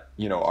teams that,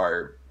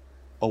 are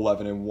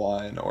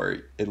 11-1 or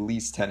at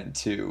least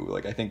 10-2,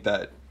 like, I think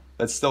that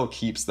still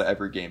keeps the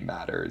every game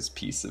matters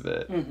piece of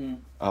it,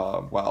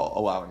 while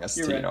allowing us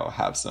to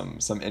have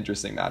some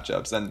interesting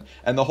matchups,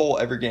 and the whole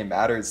every game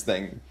matters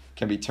thing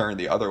can be turned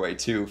the other way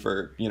too.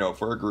 For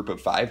for a group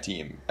of 5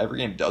 team, every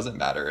game doesn't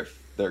matter if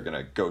they're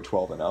gonna go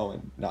 12-0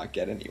 and not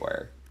get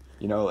anywhere.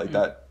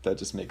 That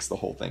just makes the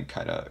whole thing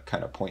kind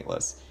of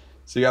pointless.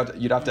 So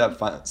you'd have to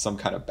have some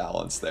kind of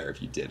balance there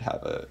if you did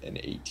have an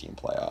 18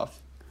 playoff.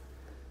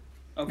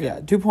 Okay. Yeah,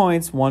 2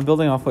 points. One,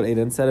 building off what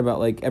Aidan said about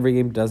like every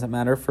game doesn't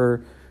matter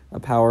for a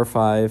Power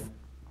 5,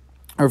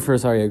 or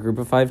a group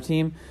of 5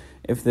 team,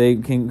 if they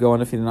can go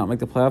undefeated and not make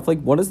the playoff.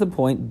 Like, what is the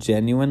point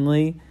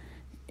genuinely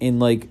in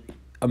like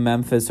a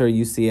Memphis or a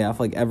UCF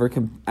like ever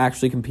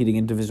actually competing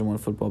in Division I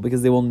football?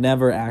 Because they will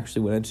never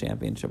actually win a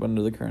championship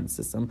under the current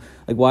system.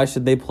 Like, why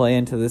should they play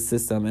into this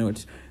system in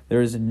which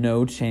there is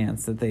no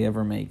chance that they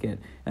ever make it?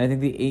 And I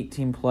think the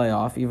 8-team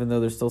playoff, even though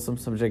there's still some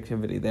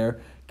subjectivity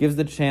there, gives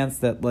the chance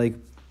that like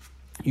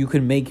you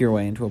can make your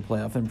way into a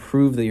playoff and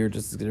prove that you're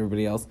just as good as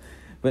everybody else.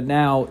 But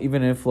now,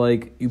 even if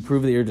like you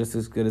prove that you're just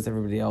as good as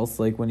everybody else,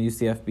 like when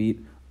UCF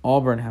beat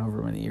Auburn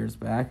however many years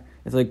back,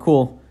 it's like,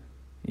 cool,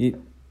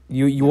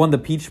 you won the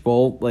Peach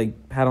Bowl,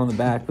 like pat on the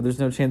back, but there's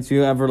no chance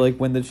you ever like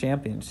win the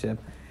championship.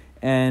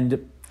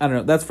 And I don't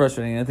know, that's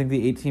frustrating. I think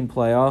the 8-team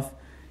playoff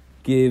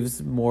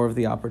gives more of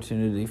the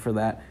opportunity for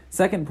that.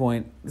 Second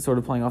point, sort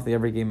of playing off the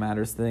every game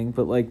matters thing,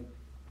 but like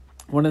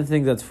one of the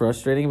things that's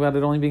frustrating about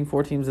it only being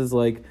 4 teams is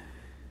like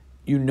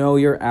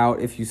you're out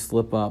if you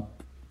slip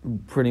up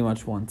pretty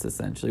much once,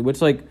 essentially,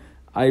 which like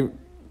I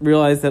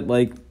realize that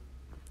like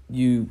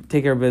you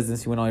take care of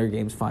business, you win all your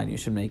games, fine, you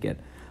should make it.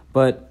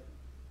 But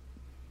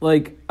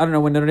like, I don't know,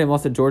 when Notre Dame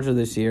lost to Georgia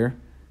this year,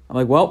 I'm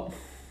like, well,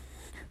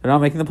 they're not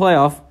making the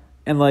playoff.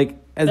 And like,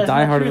 as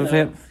diehard of a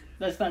fan,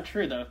 that's not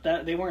true though.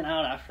 That they weren't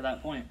out after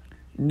that point.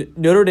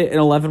 Notre Dame, an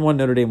 11-1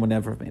 Notre Dame would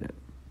never have made it.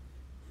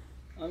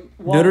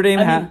 Well, Notre Dame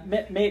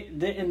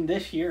in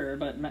this year,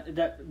 but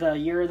the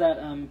year that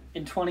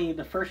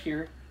the first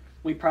year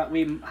we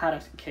had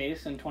a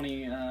case in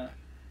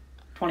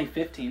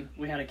 2015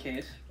 we had a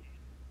case.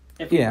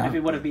 If we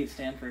would have beat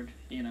Stanford,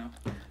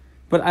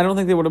 But I don't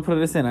think they would have put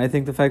us in. I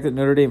think the fact that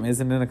Notre Dame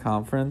isn't in a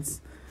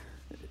conference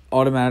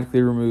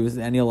automatically removes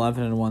any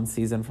 11-1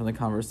 season from the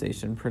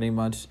conversation, pretty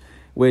much,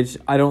 which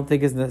I don't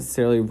think is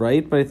necessarily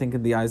right, but I think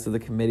in the eyes of the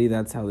committee,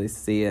 that's how they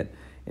see it,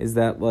 is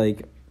that,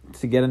 like,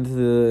 to get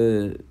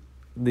into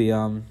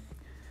the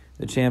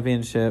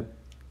championship,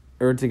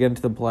 or to get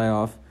into the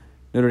playoff,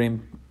 Notre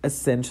Dame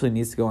essentially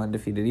needs to go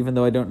undefeated, even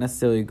though I don't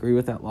necessarily agree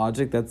with that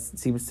logic. That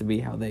seems to be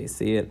how they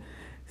see it,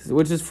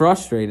 which is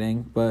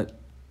frustrating, but,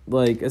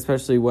 like,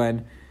 especially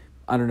when,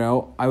 I don't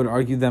know, I would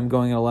argue them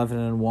going at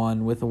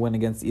 11-1 with a win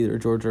against either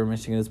Georgia or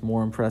Michigan is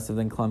more impressive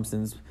than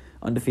Clemson's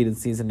undefeated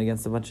season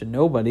against a bunch of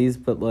nobodies.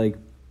 But, like,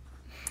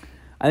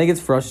 I think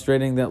it's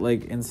frustrating that,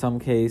 like, in some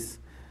cases,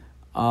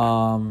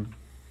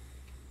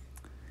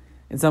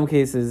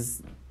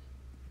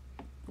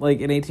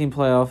 like, an 18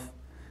 playoff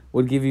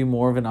would give you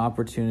more of an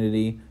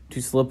opportunity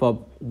to slip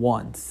up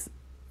once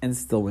and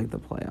still make the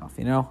playoff,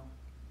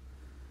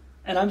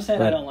 And I'm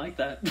saying I don't like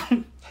that.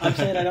 I'm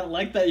saying I don't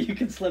like that you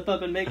can slip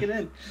up and make it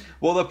in.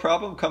 Well, the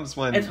problem comes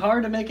when... It's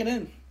hard to make it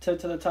in. To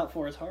the top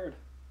four is hard.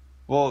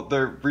 Well,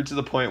 they're reached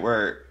the point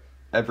where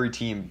every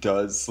team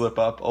does slip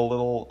up a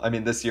little. I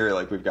mean, this year,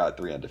 like, we've got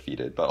 3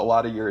 undefeated, but a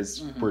lot of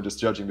years we're just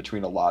judging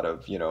between a lot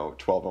of,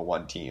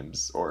 12-1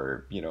 teams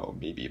or,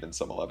 maybe even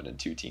some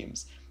 11-2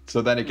 teams.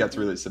 So then it gets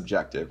really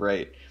subjective,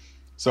 right?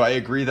 So I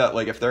agree that,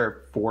 like, if there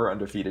are 4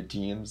 undefeated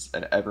teams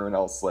and everyone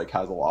else, like,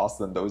 has a loss,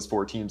 then those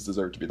 4 teams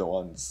deserve to be the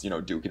ones,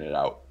 duking it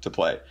out to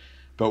play.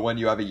 But when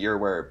you have a year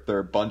where there are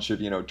a bunch of,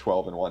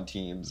 12-1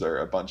 teams or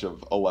a bunch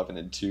of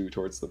 11-2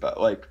 towards the bet,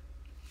 like,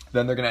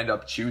 then they're going to end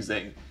up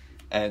choosing,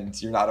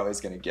 and you're not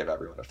always going to give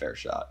everyone a fair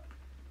shot.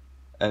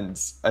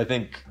 And I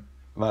think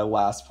my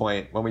last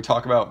point, when we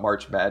talk about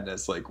March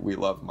Madness, like, we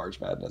love March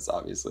Madness,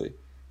 obviously.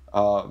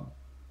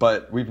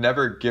 But we've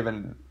never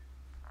given...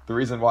 The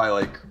reason why,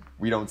 like,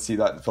 we don't see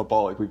that in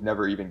football, like, we've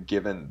never even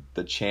given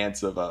the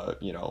chance of a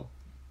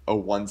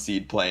 1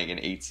 seed playing an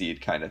 8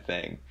 seed kind of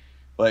thing.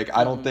 Like,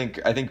 I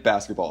think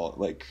basketball,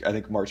 like, I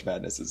think March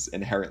Madness is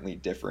inherently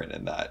different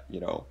in that,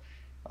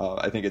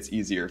 I think it's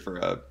easier for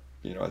a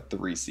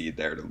 3 seed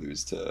there to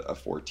lose to a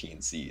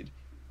 14 seed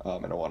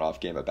in a one-off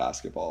game of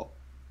basketball,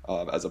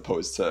 as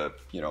opposed to,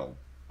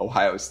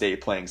 Ohio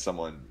State playing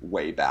someone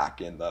way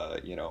back in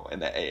the, in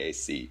the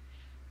AAC.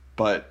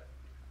 But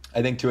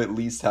I think to at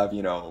least have,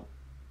 a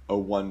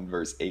 1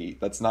 versus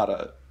 8, that's not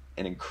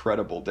an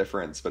incredible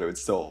difference, but it would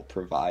still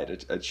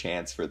provide a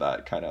chance for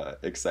that kind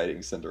of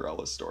exciting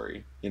Cinderella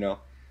story,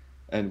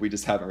 And we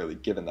just haven't really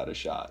given that a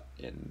shot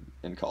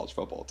in college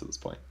football to this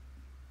point.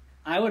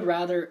 I would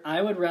rather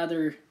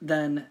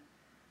than,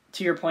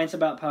 to your points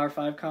about Power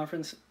 5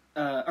 conference,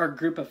 or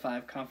Group of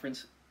 5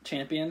 conference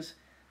champions,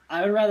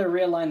 I would rather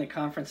realign the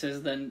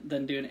conferences than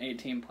do an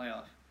 8-team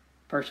playoff,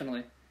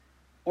 personally.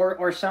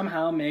 Or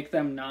somehow make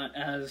them not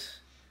as,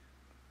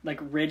 like,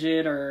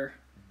 rigid or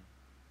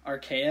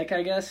archaic,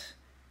 I guess.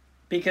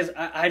 Because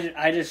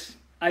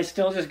I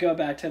still just go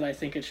back to I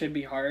think it should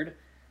be hard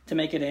to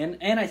make it in.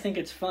 And I think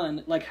it's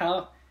fun. Like,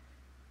 how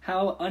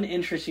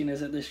uninteresting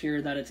is it this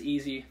year that it's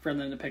easy for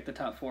them to pick the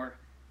top 4?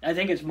 I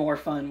think it's more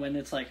fun when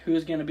it's like,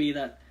 who's going to be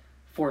that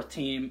 4th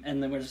team,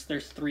 and then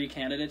there's 3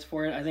 candidates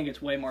for it. I think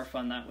it's way more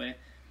fun that way.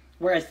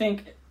 Where I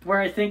think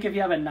if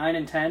you have a 9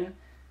 and 10...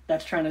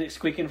 that's trying to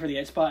squeak in for the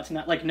 8 spot. It's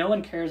not like no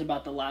one cares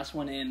about the last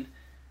one in,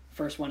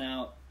 first one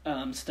out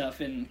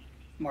stuff in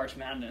March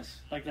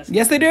Madness. Like that's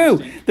yes, they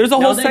do. There's a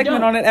whole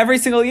segment on it every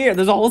single year.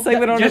 There's a whole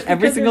segment on it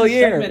every single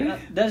year.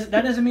 That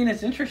doesn't mean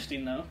it's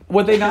interesting though.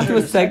 Would they not do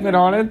a segment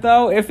on it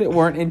though if it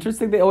weren't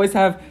interesting? They always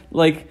have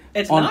like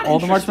on all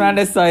the March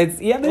Madness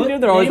sites. Yeah, they do.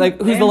 They're always like,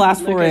 who's the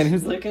last 4 in?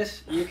 Who's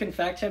Lucas? You can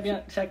fact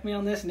check me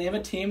on this. Name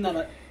a time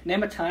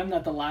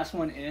that the last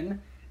one in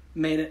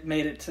made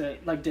it to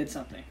did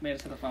something. Made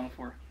it to the Final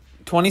Four.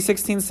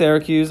 2016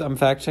 Syracuse, I'm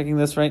fact checking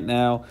this right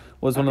now,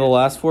 was one of the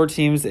last 4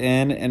 teams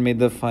in and made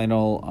the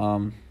final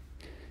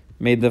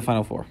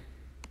four.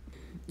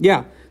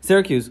 Yeah,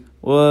 Syracuse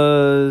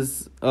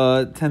was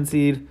 10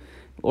 seed,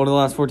 one of the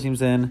last 4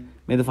 teams in,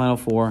 made the Final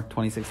Four,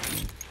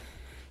 2016.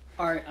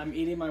 All right, I'm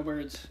eating my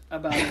words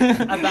about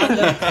them.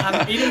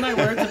 I'm eating my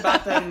words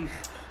about them.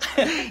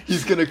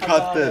 He's gonna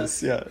cut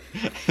this, yeah.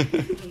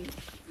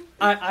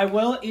 I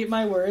will eat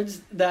my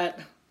words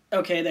that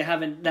they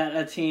haven't, that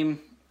a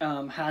team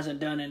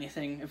hasn't done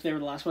anything if they were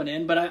the last one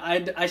in, but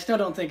I still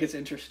don't think it's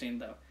interesting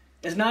though.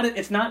 It's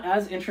not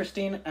as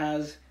interesting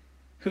as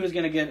who's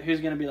gonna be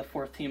the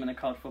 4th team in the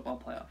college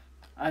football playoff.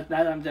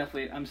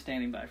 I'm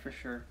standing by for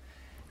sure.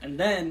 And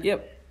then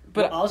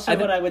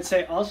what I would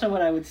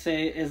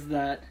say is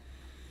that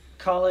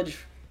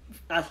college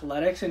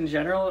athletics in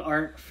general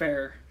aren't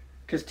fair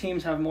because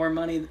teams have more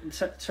money.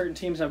 Certain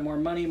teams have more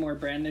money, more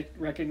brand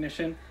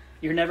recognition.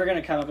 You're never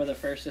gonna come up with a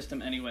fair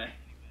system anyway,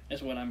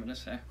 is what I'm gonna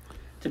say.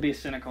 To be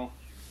cynical.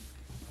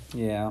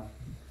 Yeah.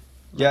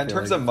 Yeah, in feel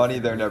terms like of it's money,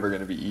 just they're gonna never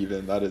going to be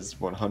even. That is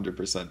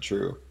 100%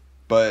 true.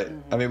 But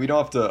I mean, we don't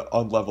have to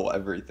unlevel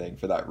everything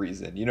for that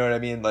reason. You know what I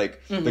mean?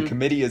 Like the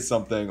committee is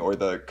something, or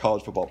the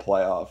college football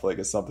playoff, like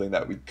is something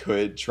that we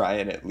could try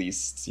and at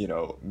least,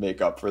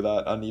 make up for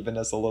that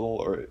unevenness a little,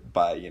 or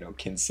by,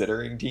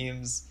 considering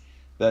teams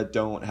that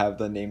don't have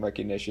the name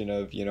recognition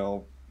of,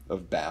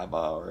 of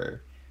Bama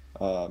or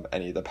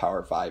any of the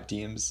Power Five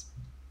teams.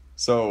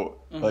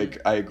 So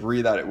like I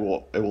agree that it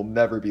will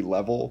never be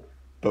level,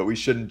 but we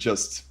shouldn't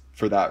just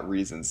for that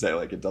reason say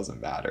like it doesn't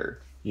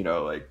matter.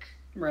 Like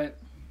Right.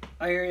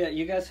 I hear you.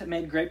 You guys have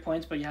made great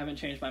points, but you haven't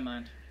changed my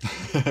mind.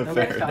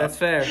 Okay, that's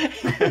fair.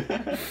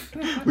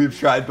 We've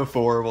tried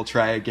before. We'll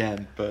try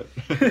again, but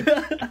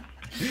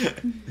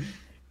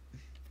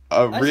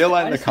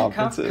realign the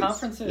conferences.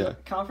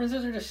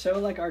 Conferences are just so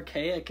like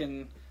archaic,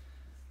 and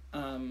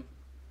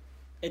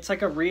it's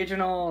like a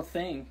regional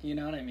thing. You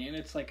know what I mean?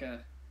 It's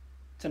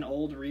an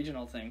old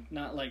regional thing,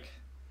 not like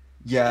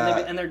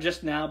and they're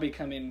just now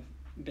becoming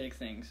big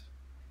things.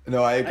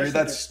 No, I agree.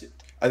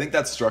 I think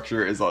that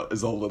structure is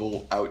a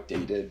little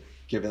outdated,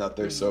 given that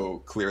they're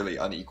so clearly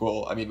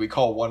unequal. I mean, we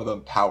call one of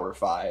them Power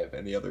Five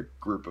and the other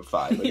Group of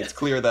Five. Like, it's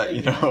clear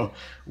that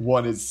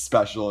one is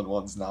special and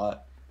one's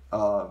not.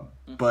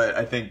 But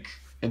I think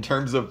in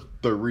terms of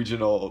the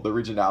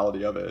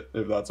regionality of it,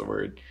 if that's a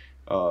word,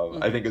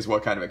 I think is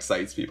what kind of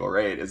excites people,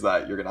 right? Is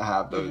that you're gonna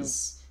have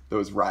those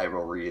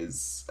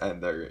rivalries,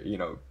 and they're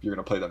you're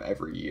gonna play them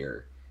every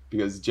year,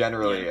 because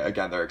generally,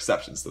 again, there are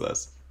exceptions to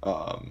this.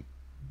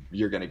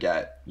 You're going to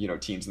get,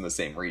 teams in the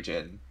same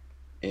region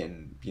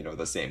in,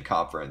 the same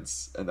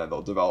conference, and then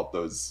they'll develop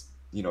those,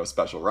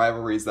 special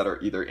rivalries that are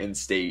either in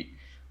state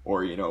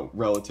or,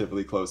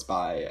 relatively close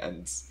by.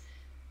 And,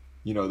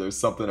 there's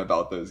something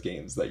about those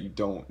games that you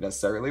don't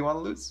necessarily want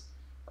to lose.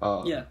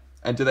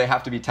 And do they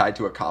have to be tied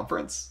to a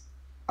conference?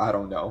 I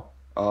don't know.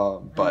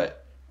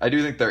 But I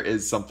do think there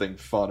is something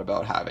fun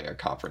about having a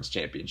conference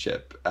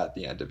championship at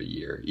the end of a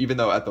year, even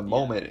though at the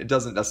moment it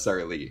doesn't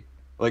necessarily...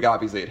 Like,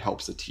 obviously, it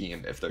helps a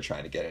team if they're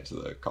trying to get into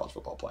the college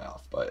football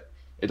playoff, but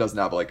it doesn't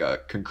have, like, a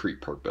concrete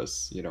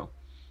purpose,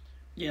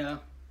 Yeah.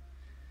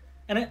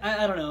 And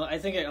I don't know. I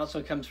think it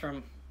also comes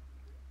from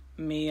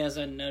me as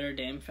a Notre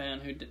Dame fan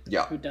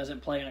who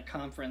doesn't play in a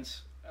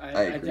conference.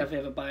 I definitely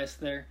have a bias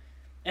there.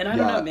 And I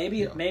don't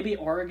know, maybe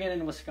Oregon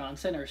and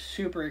Wisconsin are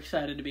super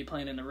excited to be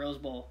playing in the Rose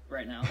Bowl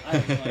right now. I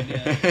have no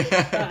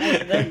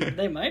idea.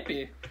 They might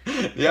be.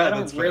 Yeah, I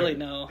don't really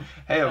know.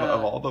 Hey, of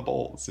all the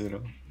bowls,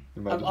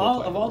 Of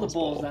all the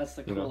bowls, that's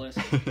the coolest.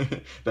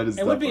 That is.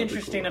 It would be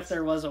interesting if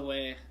there was a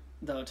way,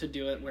 though, to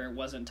do it where it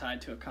wasn't tied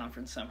to a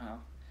conference somehow.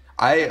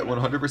 I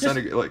 100%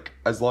 agree. Like,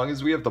 as long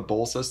as we have the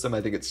bowl system,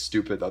 I think it's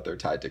stupid that they're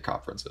tied to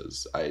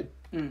conferences. I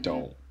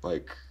don't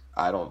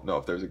know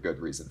if there's a good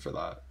reason for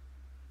that.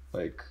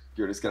 Like,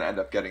 you're just gonna end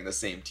up getting the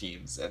same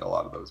teams in a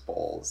lot of those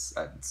bowls,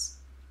 and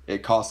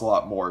it costs a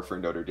lot more for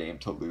Notre Dame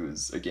to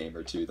lose a game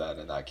or two than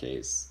in that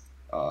case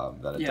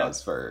than it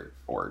does for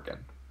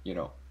Oregon.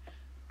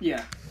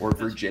 Yeah. Or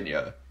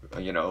Virginia,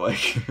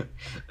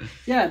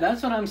 Yeah,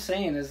 that's what I'm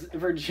saying, is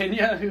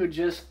Virginia, who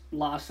just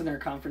lost in their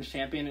conference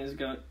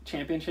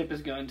championship,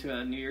 is going to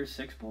a New Year's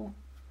Six Bowl.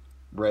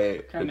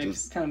 Right. Kind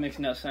of makes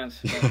no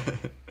sense.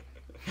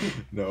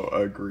 No,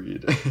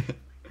 agreed.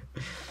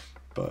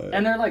 But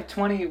and they're like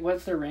 20,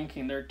 what's their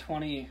ranking? They're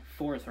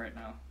 24th right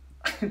now.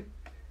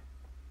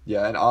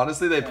 Yeah, and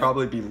honestly, they'd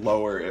probably be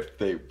lower if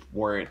they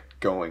weren't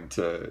going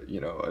to,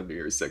 a New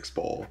Year's Six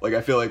bowl. Like, I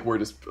feel like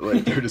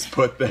they're just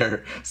put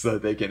there so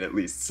that they can at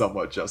least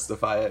somewhat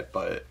justify it.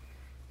 But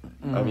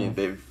I mean,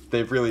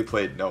 they've really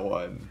played no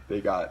one. They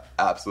got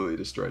absolutely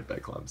destroyed by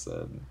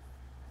Clemson.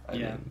 I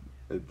mean,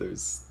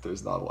 there's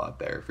not a lot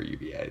there for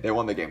UVA. They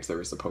won the games they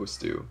were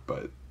supposed to,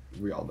 but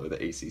we all know the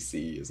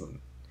ACC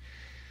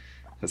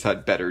has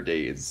had better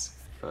days.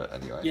 But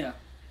anyway. Yeah.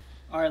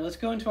 All right, let's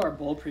go into our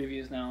bowl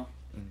previews now.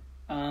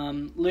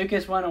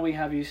 Lucas, why don't we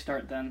have you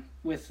start then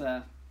with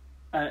an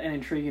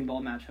intriguing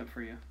bowl matchup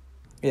for you?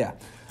 Yeah.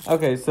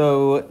 Okay,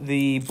 so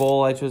the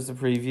bowl I chose to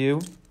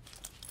preview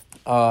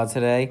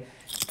today,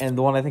 and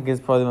the one I think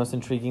is probably the most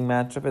intriguing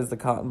matchup, is the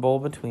Cotton Bowl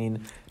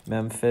between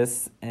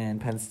Memphis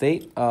and Penn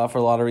State for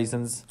a lot of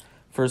reasons.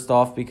 First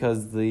off,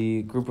 because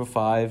the Group of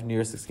Five New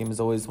Year's Six game is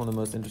always one of the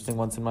most interesting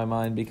ones in my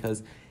mind, because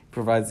it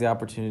provides the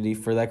opportunity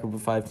for that Group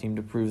of Five team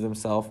to prove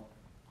themselves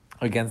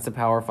against a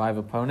Power Five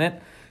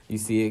opponent. You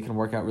see it can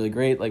work out really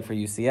great, like for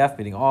UCF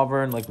beating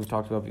Auburn, like we've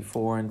talked about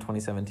before in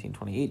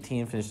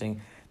 2017-2018,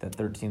 finishing that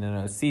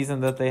 13-0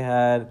 season that they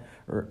had.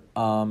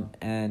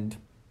 And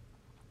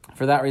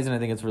for that reason, I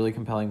think it's a really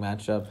compelling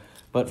matchup.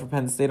 But for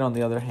Penn State, on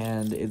the other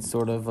hand, it's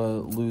sort of a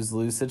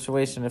lose-lose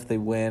situation. If they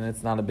win,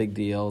 it's not a big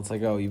deal. It's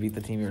like, oh, you beat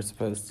the team you were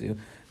supposed to.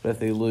 But if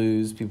they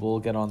lose, people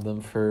will get on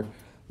them for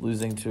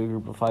losing to a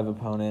Group of Five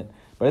opponent.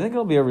 But I think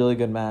it'll be a really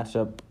good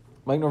matchup.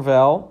 Mike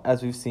Norvell,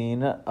 as we've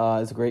seen,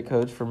 is a great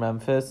coach for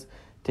Memphis,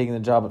 taking the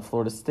job at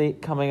Florida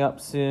State coming up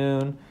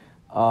soon.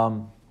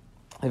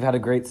 They've had a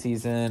great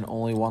season,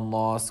 only one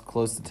loss,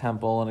 close to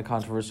Temple in a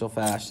controversial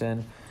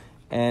fashion.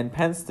 And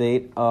Penn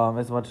State,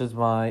 as much as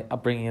my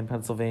upbringing in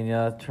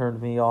Pennsylvania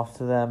turned me off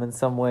to them in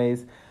some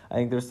ways, I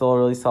think they're still a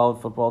really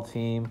solid football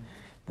team.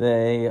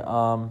 They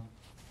only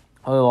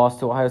lost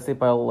to Ohio State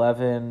by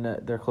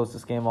 11, their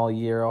closest game all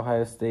year.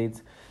 Ohio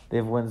State's. They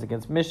have wins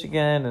against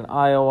Michigan and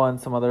Iowa and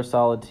some other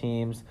solid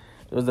teams.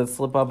 There was that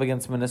slip up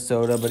against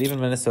Minnesota, but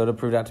even Minnesota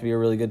proved out to be a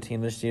really good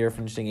team this year,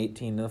 finishing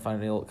 18 in the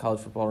final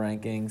college football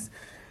rankings.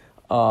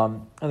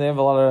 And they have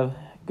a lot of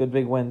good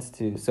big wins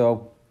too.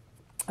 So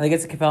I think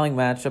it's a compelling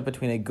matchup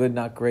between a good,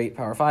 not great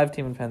Power 5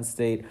 team in Penn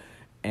State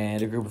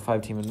and a Group of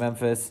 5 team in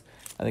Memphis.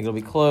 I think it'll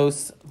be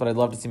close, but I'd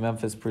love to see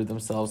Memphis prove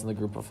themselves in the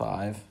Group of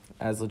 5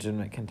 as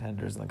legitimate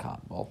contenders in the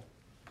Cotton Bowl.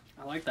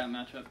 I like that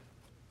matchup.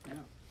 Yeah.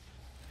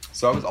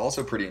 So I was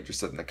also pretty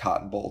interested in the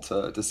Cotton Bowl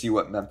to see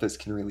what Memphis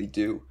can really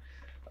do.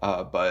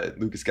 But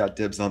Lucas got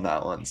dibs on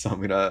that one, so I'm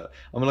gonna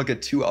look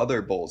at 2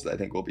 other bowls that I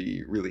think will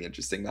be really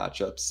interesting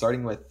matchups.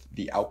 Starting with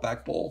the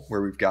Outback Bowl,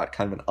 where we've got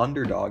kind of an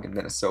underdog in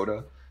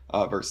Minnesota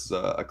versus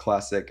a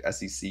classic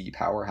SEC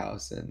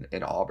powerhouse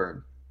in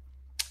Auburn.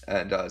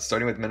 And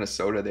starting with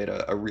Minnesota, they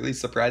had a really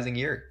surprising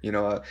year.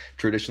 A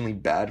traditionally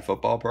bad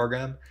football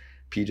program.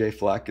 PJ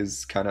Fleck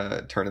is kind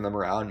of turning them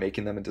around,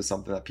 making them into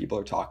something that people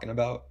are talking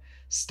about.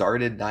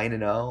 Started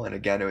 9-0, and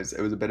again, it was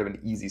a bit of an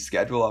easy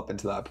schedule up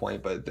until that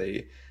point, but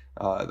they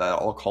that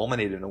all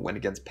culminated in a win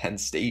against Penn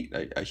State,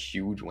 a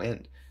huge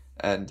win.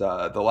 And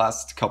the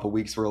last couple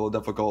weeks were a little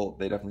difficult.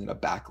 They definitely had a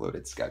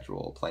backloaded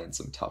schedule, playing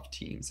some tough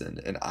teams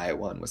in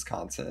Iowa and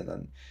Wisconsin,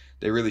 and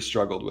they really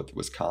struggled with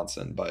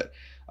Wisconsin. But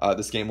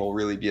this game will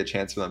really be a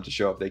chance for them to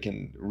show if they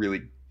can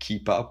really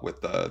keep up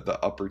with the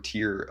upper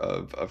tier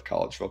of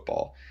college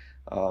football.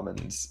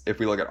 And if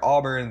we look at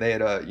Auburn, they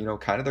had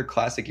kind of their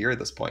classic year at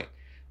this point.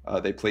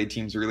 They played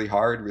teams really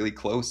hard, really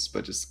close,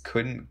 but just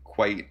couldn't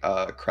quite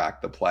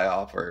crack the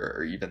playoff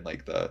or even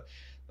like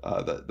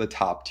the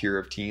top tier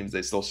of teams.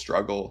 They still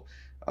struggle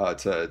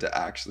to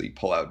actually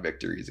pull out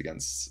victories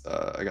against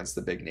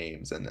the big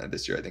names. And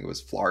this year, I think it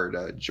was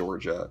Florida,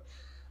 Georgia,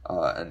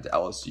 and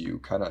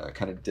LSU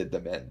kind of did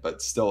them in,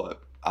 but still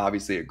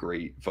obviously a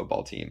great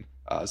football team.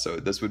 So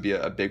this would be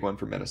a big one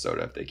for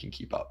Minnesota if they can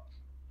keep up.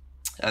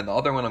 And the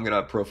other one I'm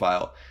going to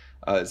profile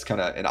is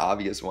kind of an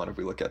obvious one if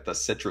we look at the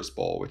Citrus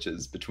Bowl, which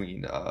is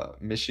between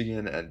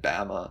Michigan and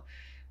Bama.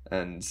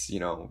 And,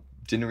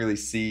 didn't really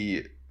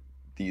see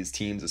these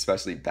teams,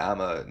 especially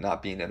Bama,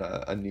 not being in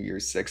a New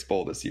Year's Six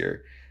Bowl this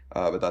year.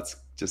 But that's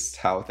just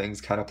how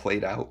things kind of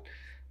played out.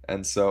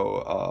 And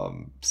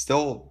so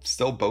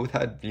still both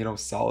had,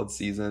 solid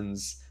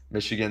seasons.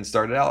 Michigan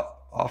started out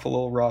off a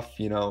little rough,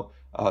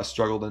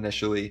 struggled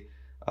initially.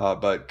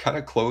 But kind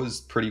of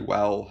closed pretty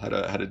well, had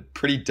a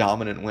pretty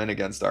dominant win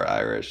against our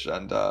Irish,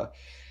 and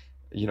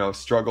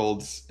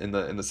struggled in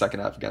the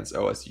second half against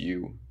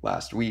OSU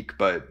last week,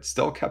 but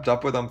still kept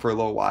up with them for a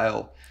little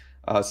while.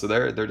 So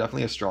they're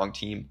definitely a strong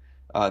team,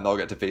 and they'll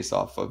get to face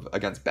off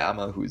against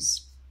Bama,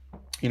 who's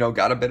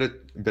got a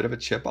bit of a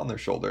chip on their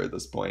shoulder at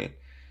this point.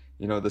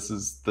 This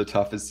is the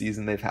toughest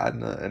season they've had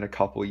in a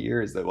couple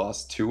years. They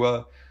lost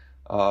Tua,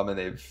 and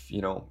they've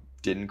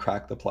didn't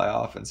crack the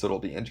playoff, and so it'll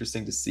be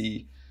interesting to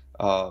see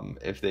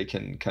if they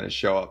can kind of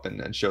show up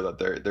and show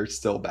that they're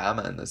still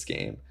Bama in this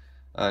game.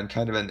 And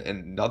kind of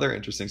another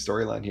interesting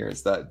storyline here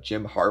is that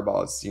Jim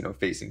Harbaugh is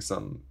facing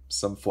some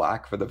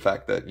flack for the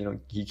fact that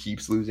he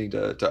keeps losing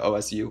to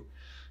OSU.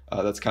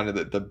 That's kind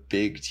of the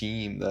big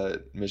team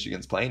that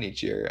Michigan's playing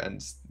each year,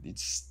 and he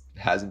just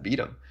hasn't beat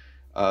them.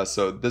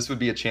 So this would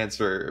be a chance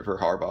for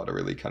Harbaugh to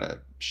really kind of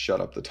shut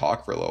up the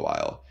talk for a little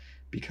while,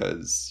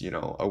 because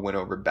a win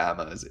over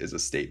Bama is a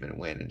statement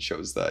win and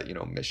shows that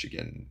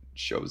Michigan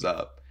shows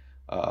up.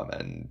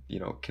 And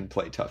can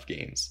play tough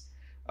games.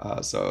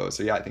 So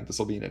yeah, I think this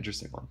will be an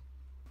interesting one.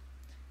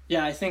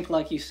 Yeah, I think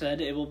like you said,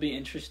 it will be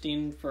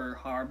interesting for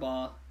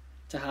Harbaugh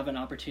to have an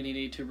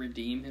opportunity to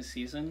redeem his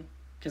season,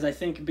 because I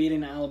think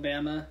beating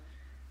Alabama,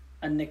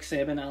 a Nick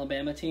Saban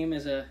Alabama team,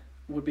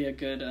 would be a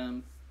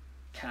good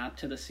cap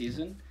to the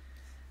season.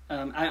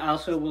 I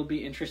also will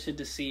be interested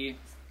to see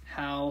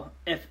how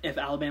if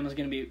Alabama's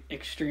going to be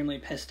extremely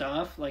pissed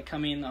off, like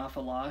coming off a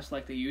loss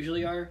like they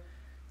usually are,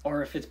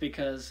 or if it's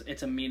because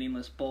it's a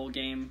meaningless bowl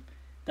game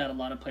that a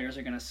lot of players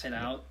are going to sit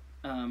out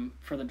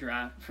for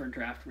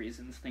draft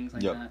reasons, things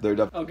like that.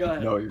 They're Oh, go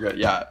ahead. No, you're good.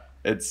 Yeah,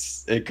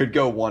 it could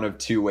go one of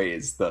two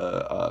ways,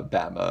 the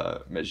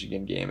Bama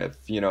Michigan game.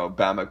 If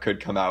Bama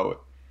could come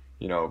out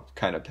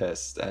kind of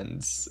pissed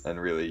and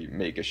really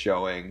make a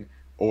showing,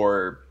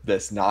 or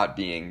this not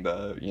being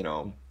the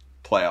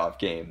playoff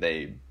game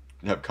they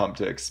have come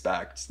to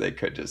expect, they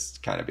could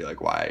just kind of be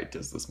like, why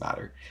does this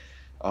matter?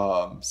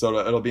 So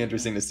it'll be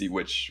interesting to see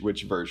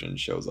which version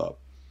shows up.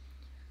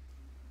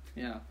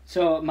 Yeah.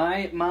 So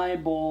my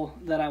bowl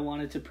that I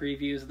wanted to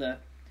preview is the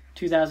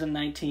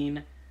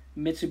 2019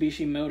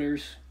 Mitsubishi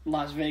Motors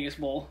Las Vegas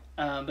Bowl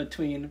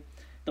between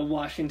the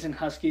Washington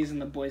Huskies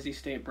and the Boise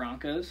State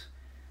Broncos.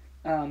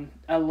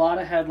 A lot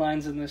of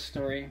headlines in this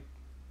story.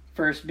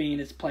 First being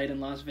it's played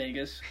in Las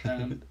Vegas,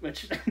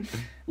 which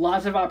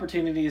lots of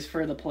opportunities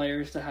for the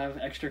players to have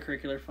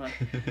extracurricular fun.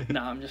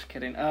 No, I'm just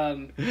kidding.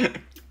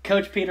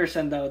 Coach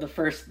Peterson, though, the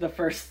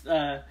first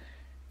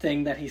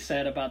thing that he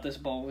said about this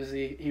bowl was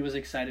he was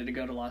excited to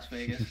go to Las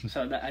Vegas.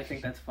 So I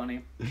think that's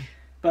funny.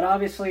 But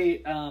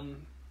obviously,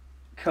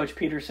 Coach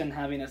Peterson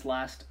having his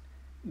last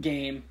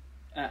game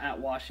at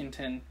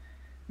Washington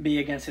be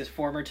against his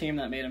former team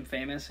that made him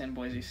famous in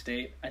Boise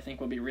State, I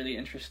think would be really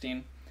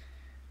interesting.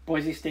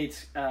 Boise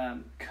State's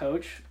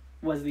coach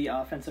was the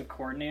offensive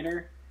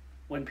coordinator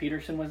when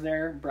Peterson was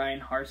there,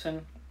 Brian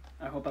Harsin.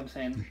 I hope I'm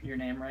saying your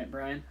name right,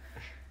 Brian,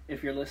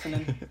 if you're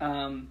listening.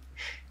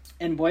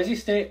 And Boise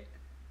State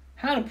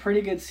had a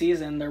pretty good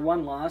season. Their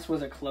one loss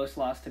was a close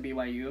loss to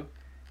BYU.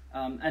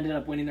 Ended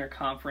up winning their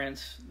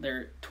conference.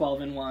 They're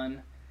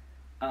 12-1,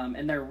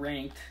 and they're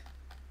ranked.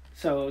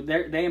 So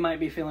they might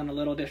be feeling a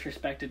little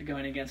disrespected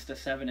going against a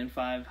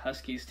 7-5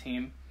 Huskies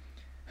team,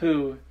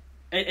 who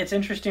it's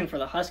interesting for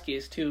the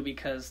Huskies too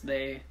because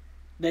they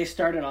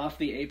started off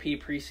the AP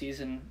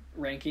preseason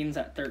rankings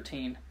at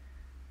 13,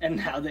 and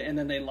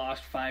then they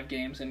lost 5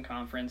 games in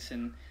conference,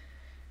 and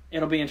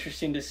it'll be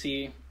interesting to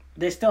see.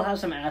 They still have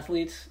some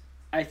athletes.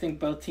 I think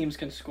both teams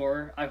can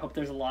score. I hope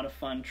there's a lot of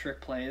fun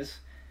trick plays,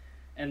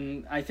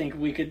 and I think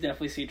we could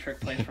definitely see trick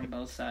plays from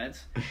both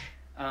sides.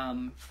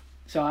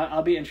 So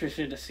I'll be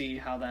interested to see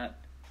how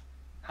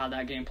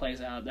that game plays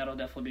out. That'll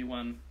definitely be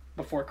one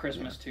before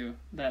Christmas too.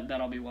 That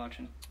I'll be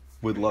watching.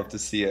 Would love to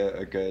see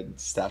a good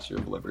Statue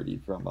of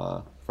Liberty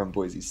from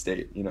Boise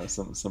State. You know,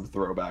 some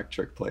throwback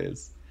trick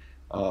plays.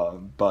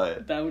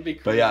 But that would be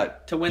cool. But yeah,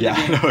 to win the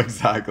game. No,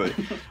 exactly.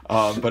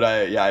 But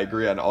I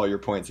agree on all your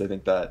points. I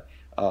think that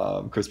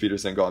Chris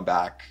Peterson going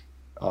back,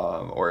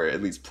 or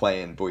at least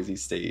playing Boise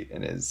State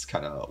in his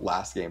kind of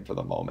last game for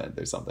the moment,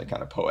 there's something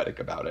kind of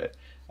poetic about it.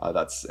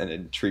 That's an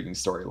intriguing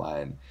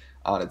storyline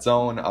on its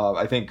own.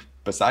 I think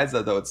besides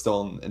that, though, it's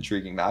still an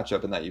intriguing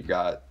matchup in that you've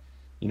got,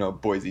 you know,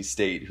 Boise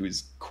State,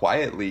 who's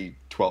quietly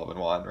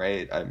 12-1,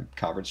 right?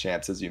 Conference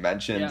champs, as you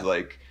mentioned,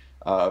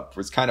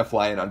 was kind of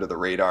flying under the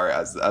radar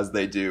as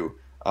they do.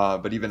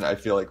 But even I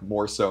feel like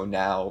more so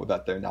now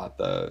that they're not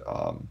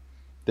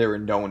they were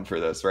known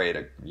for this,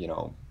 right?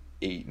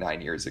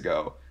 8-9 years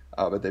ago,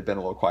 but they've been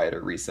a little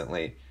quieter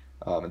recently,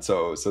 and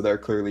so they're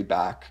clearly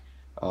back.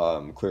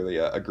 Clearly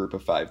a group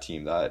of 5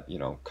 team that, you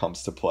know,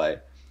 comes to play.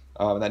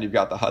 And then you've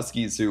got the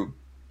Huskies who,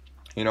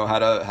 you know,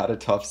 had a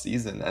tough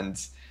season, and,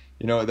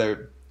 you know,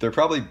 they're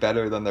probably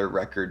better than their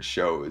record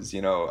shows.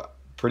 You know,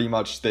 pretty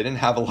much they didn't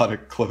have a lot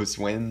of close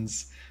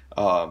wins,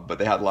 but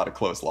they had a lot of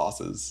close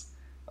losses,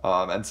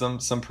 and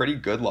some pretty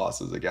good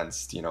losses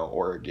against, you know,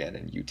 Oregon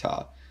and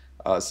Utah.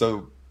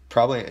 So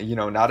probably, you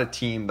know, not a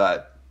team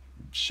that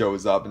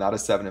shows up, not a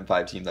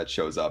 7-5 team that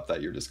shows up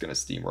that you're just going to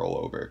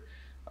steamroll over.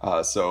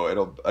 So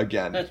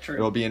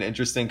it'll be an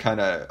interesting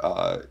kind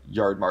of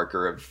yard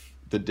marker of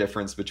the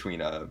difference between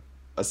a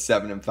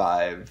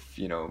 7-5,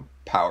 you know,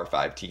 Power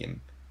 5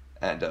 team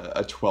and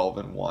a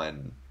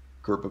 12-1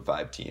 Group of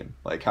 5 team.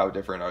 Like, how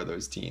different are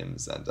those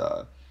teams? And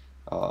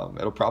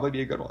it'll probably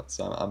be a good one.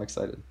 So I'm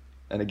excited.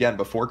 And again,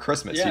 before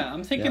Christmas. Yeah,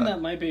 I'm thinking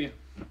that might be.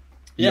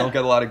 You don't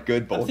get a lot of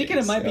good bowl games. I'm thinking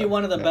it might be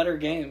one of the better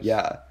games.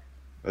 Yeah.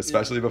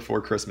 Especially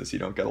before Christmas, you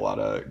don't get a lot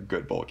of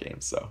good bowl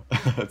games. So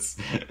it's,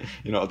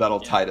 you know, that'll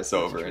tide us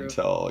over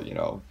until, you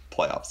know,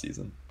 playoff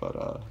season.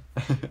 But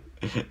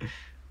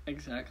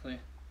exactly.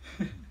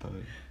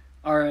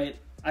 All right.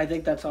 I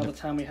think that's all the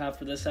time we have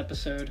for this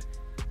episode.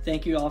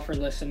 Thank you all for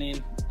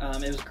listening.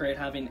 It was great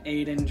having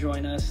Aidan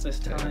join us this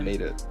time. I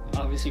made it.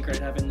 Obviously, great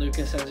having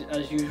Lucas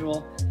as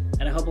usual.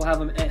 And I hope we'll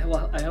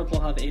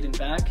have Aidan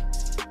back.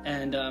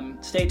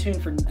 And stay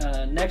tuned for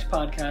next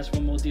podcast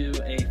when we'll do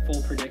a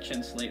full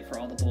prediction slate for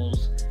all the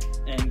bowls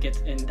and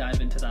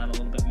dive into that a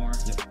little bit more.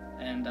 Yep.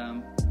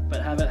 And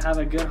but have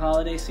a good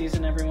holiday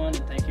season, everyone,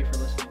 and thank you for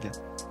listening.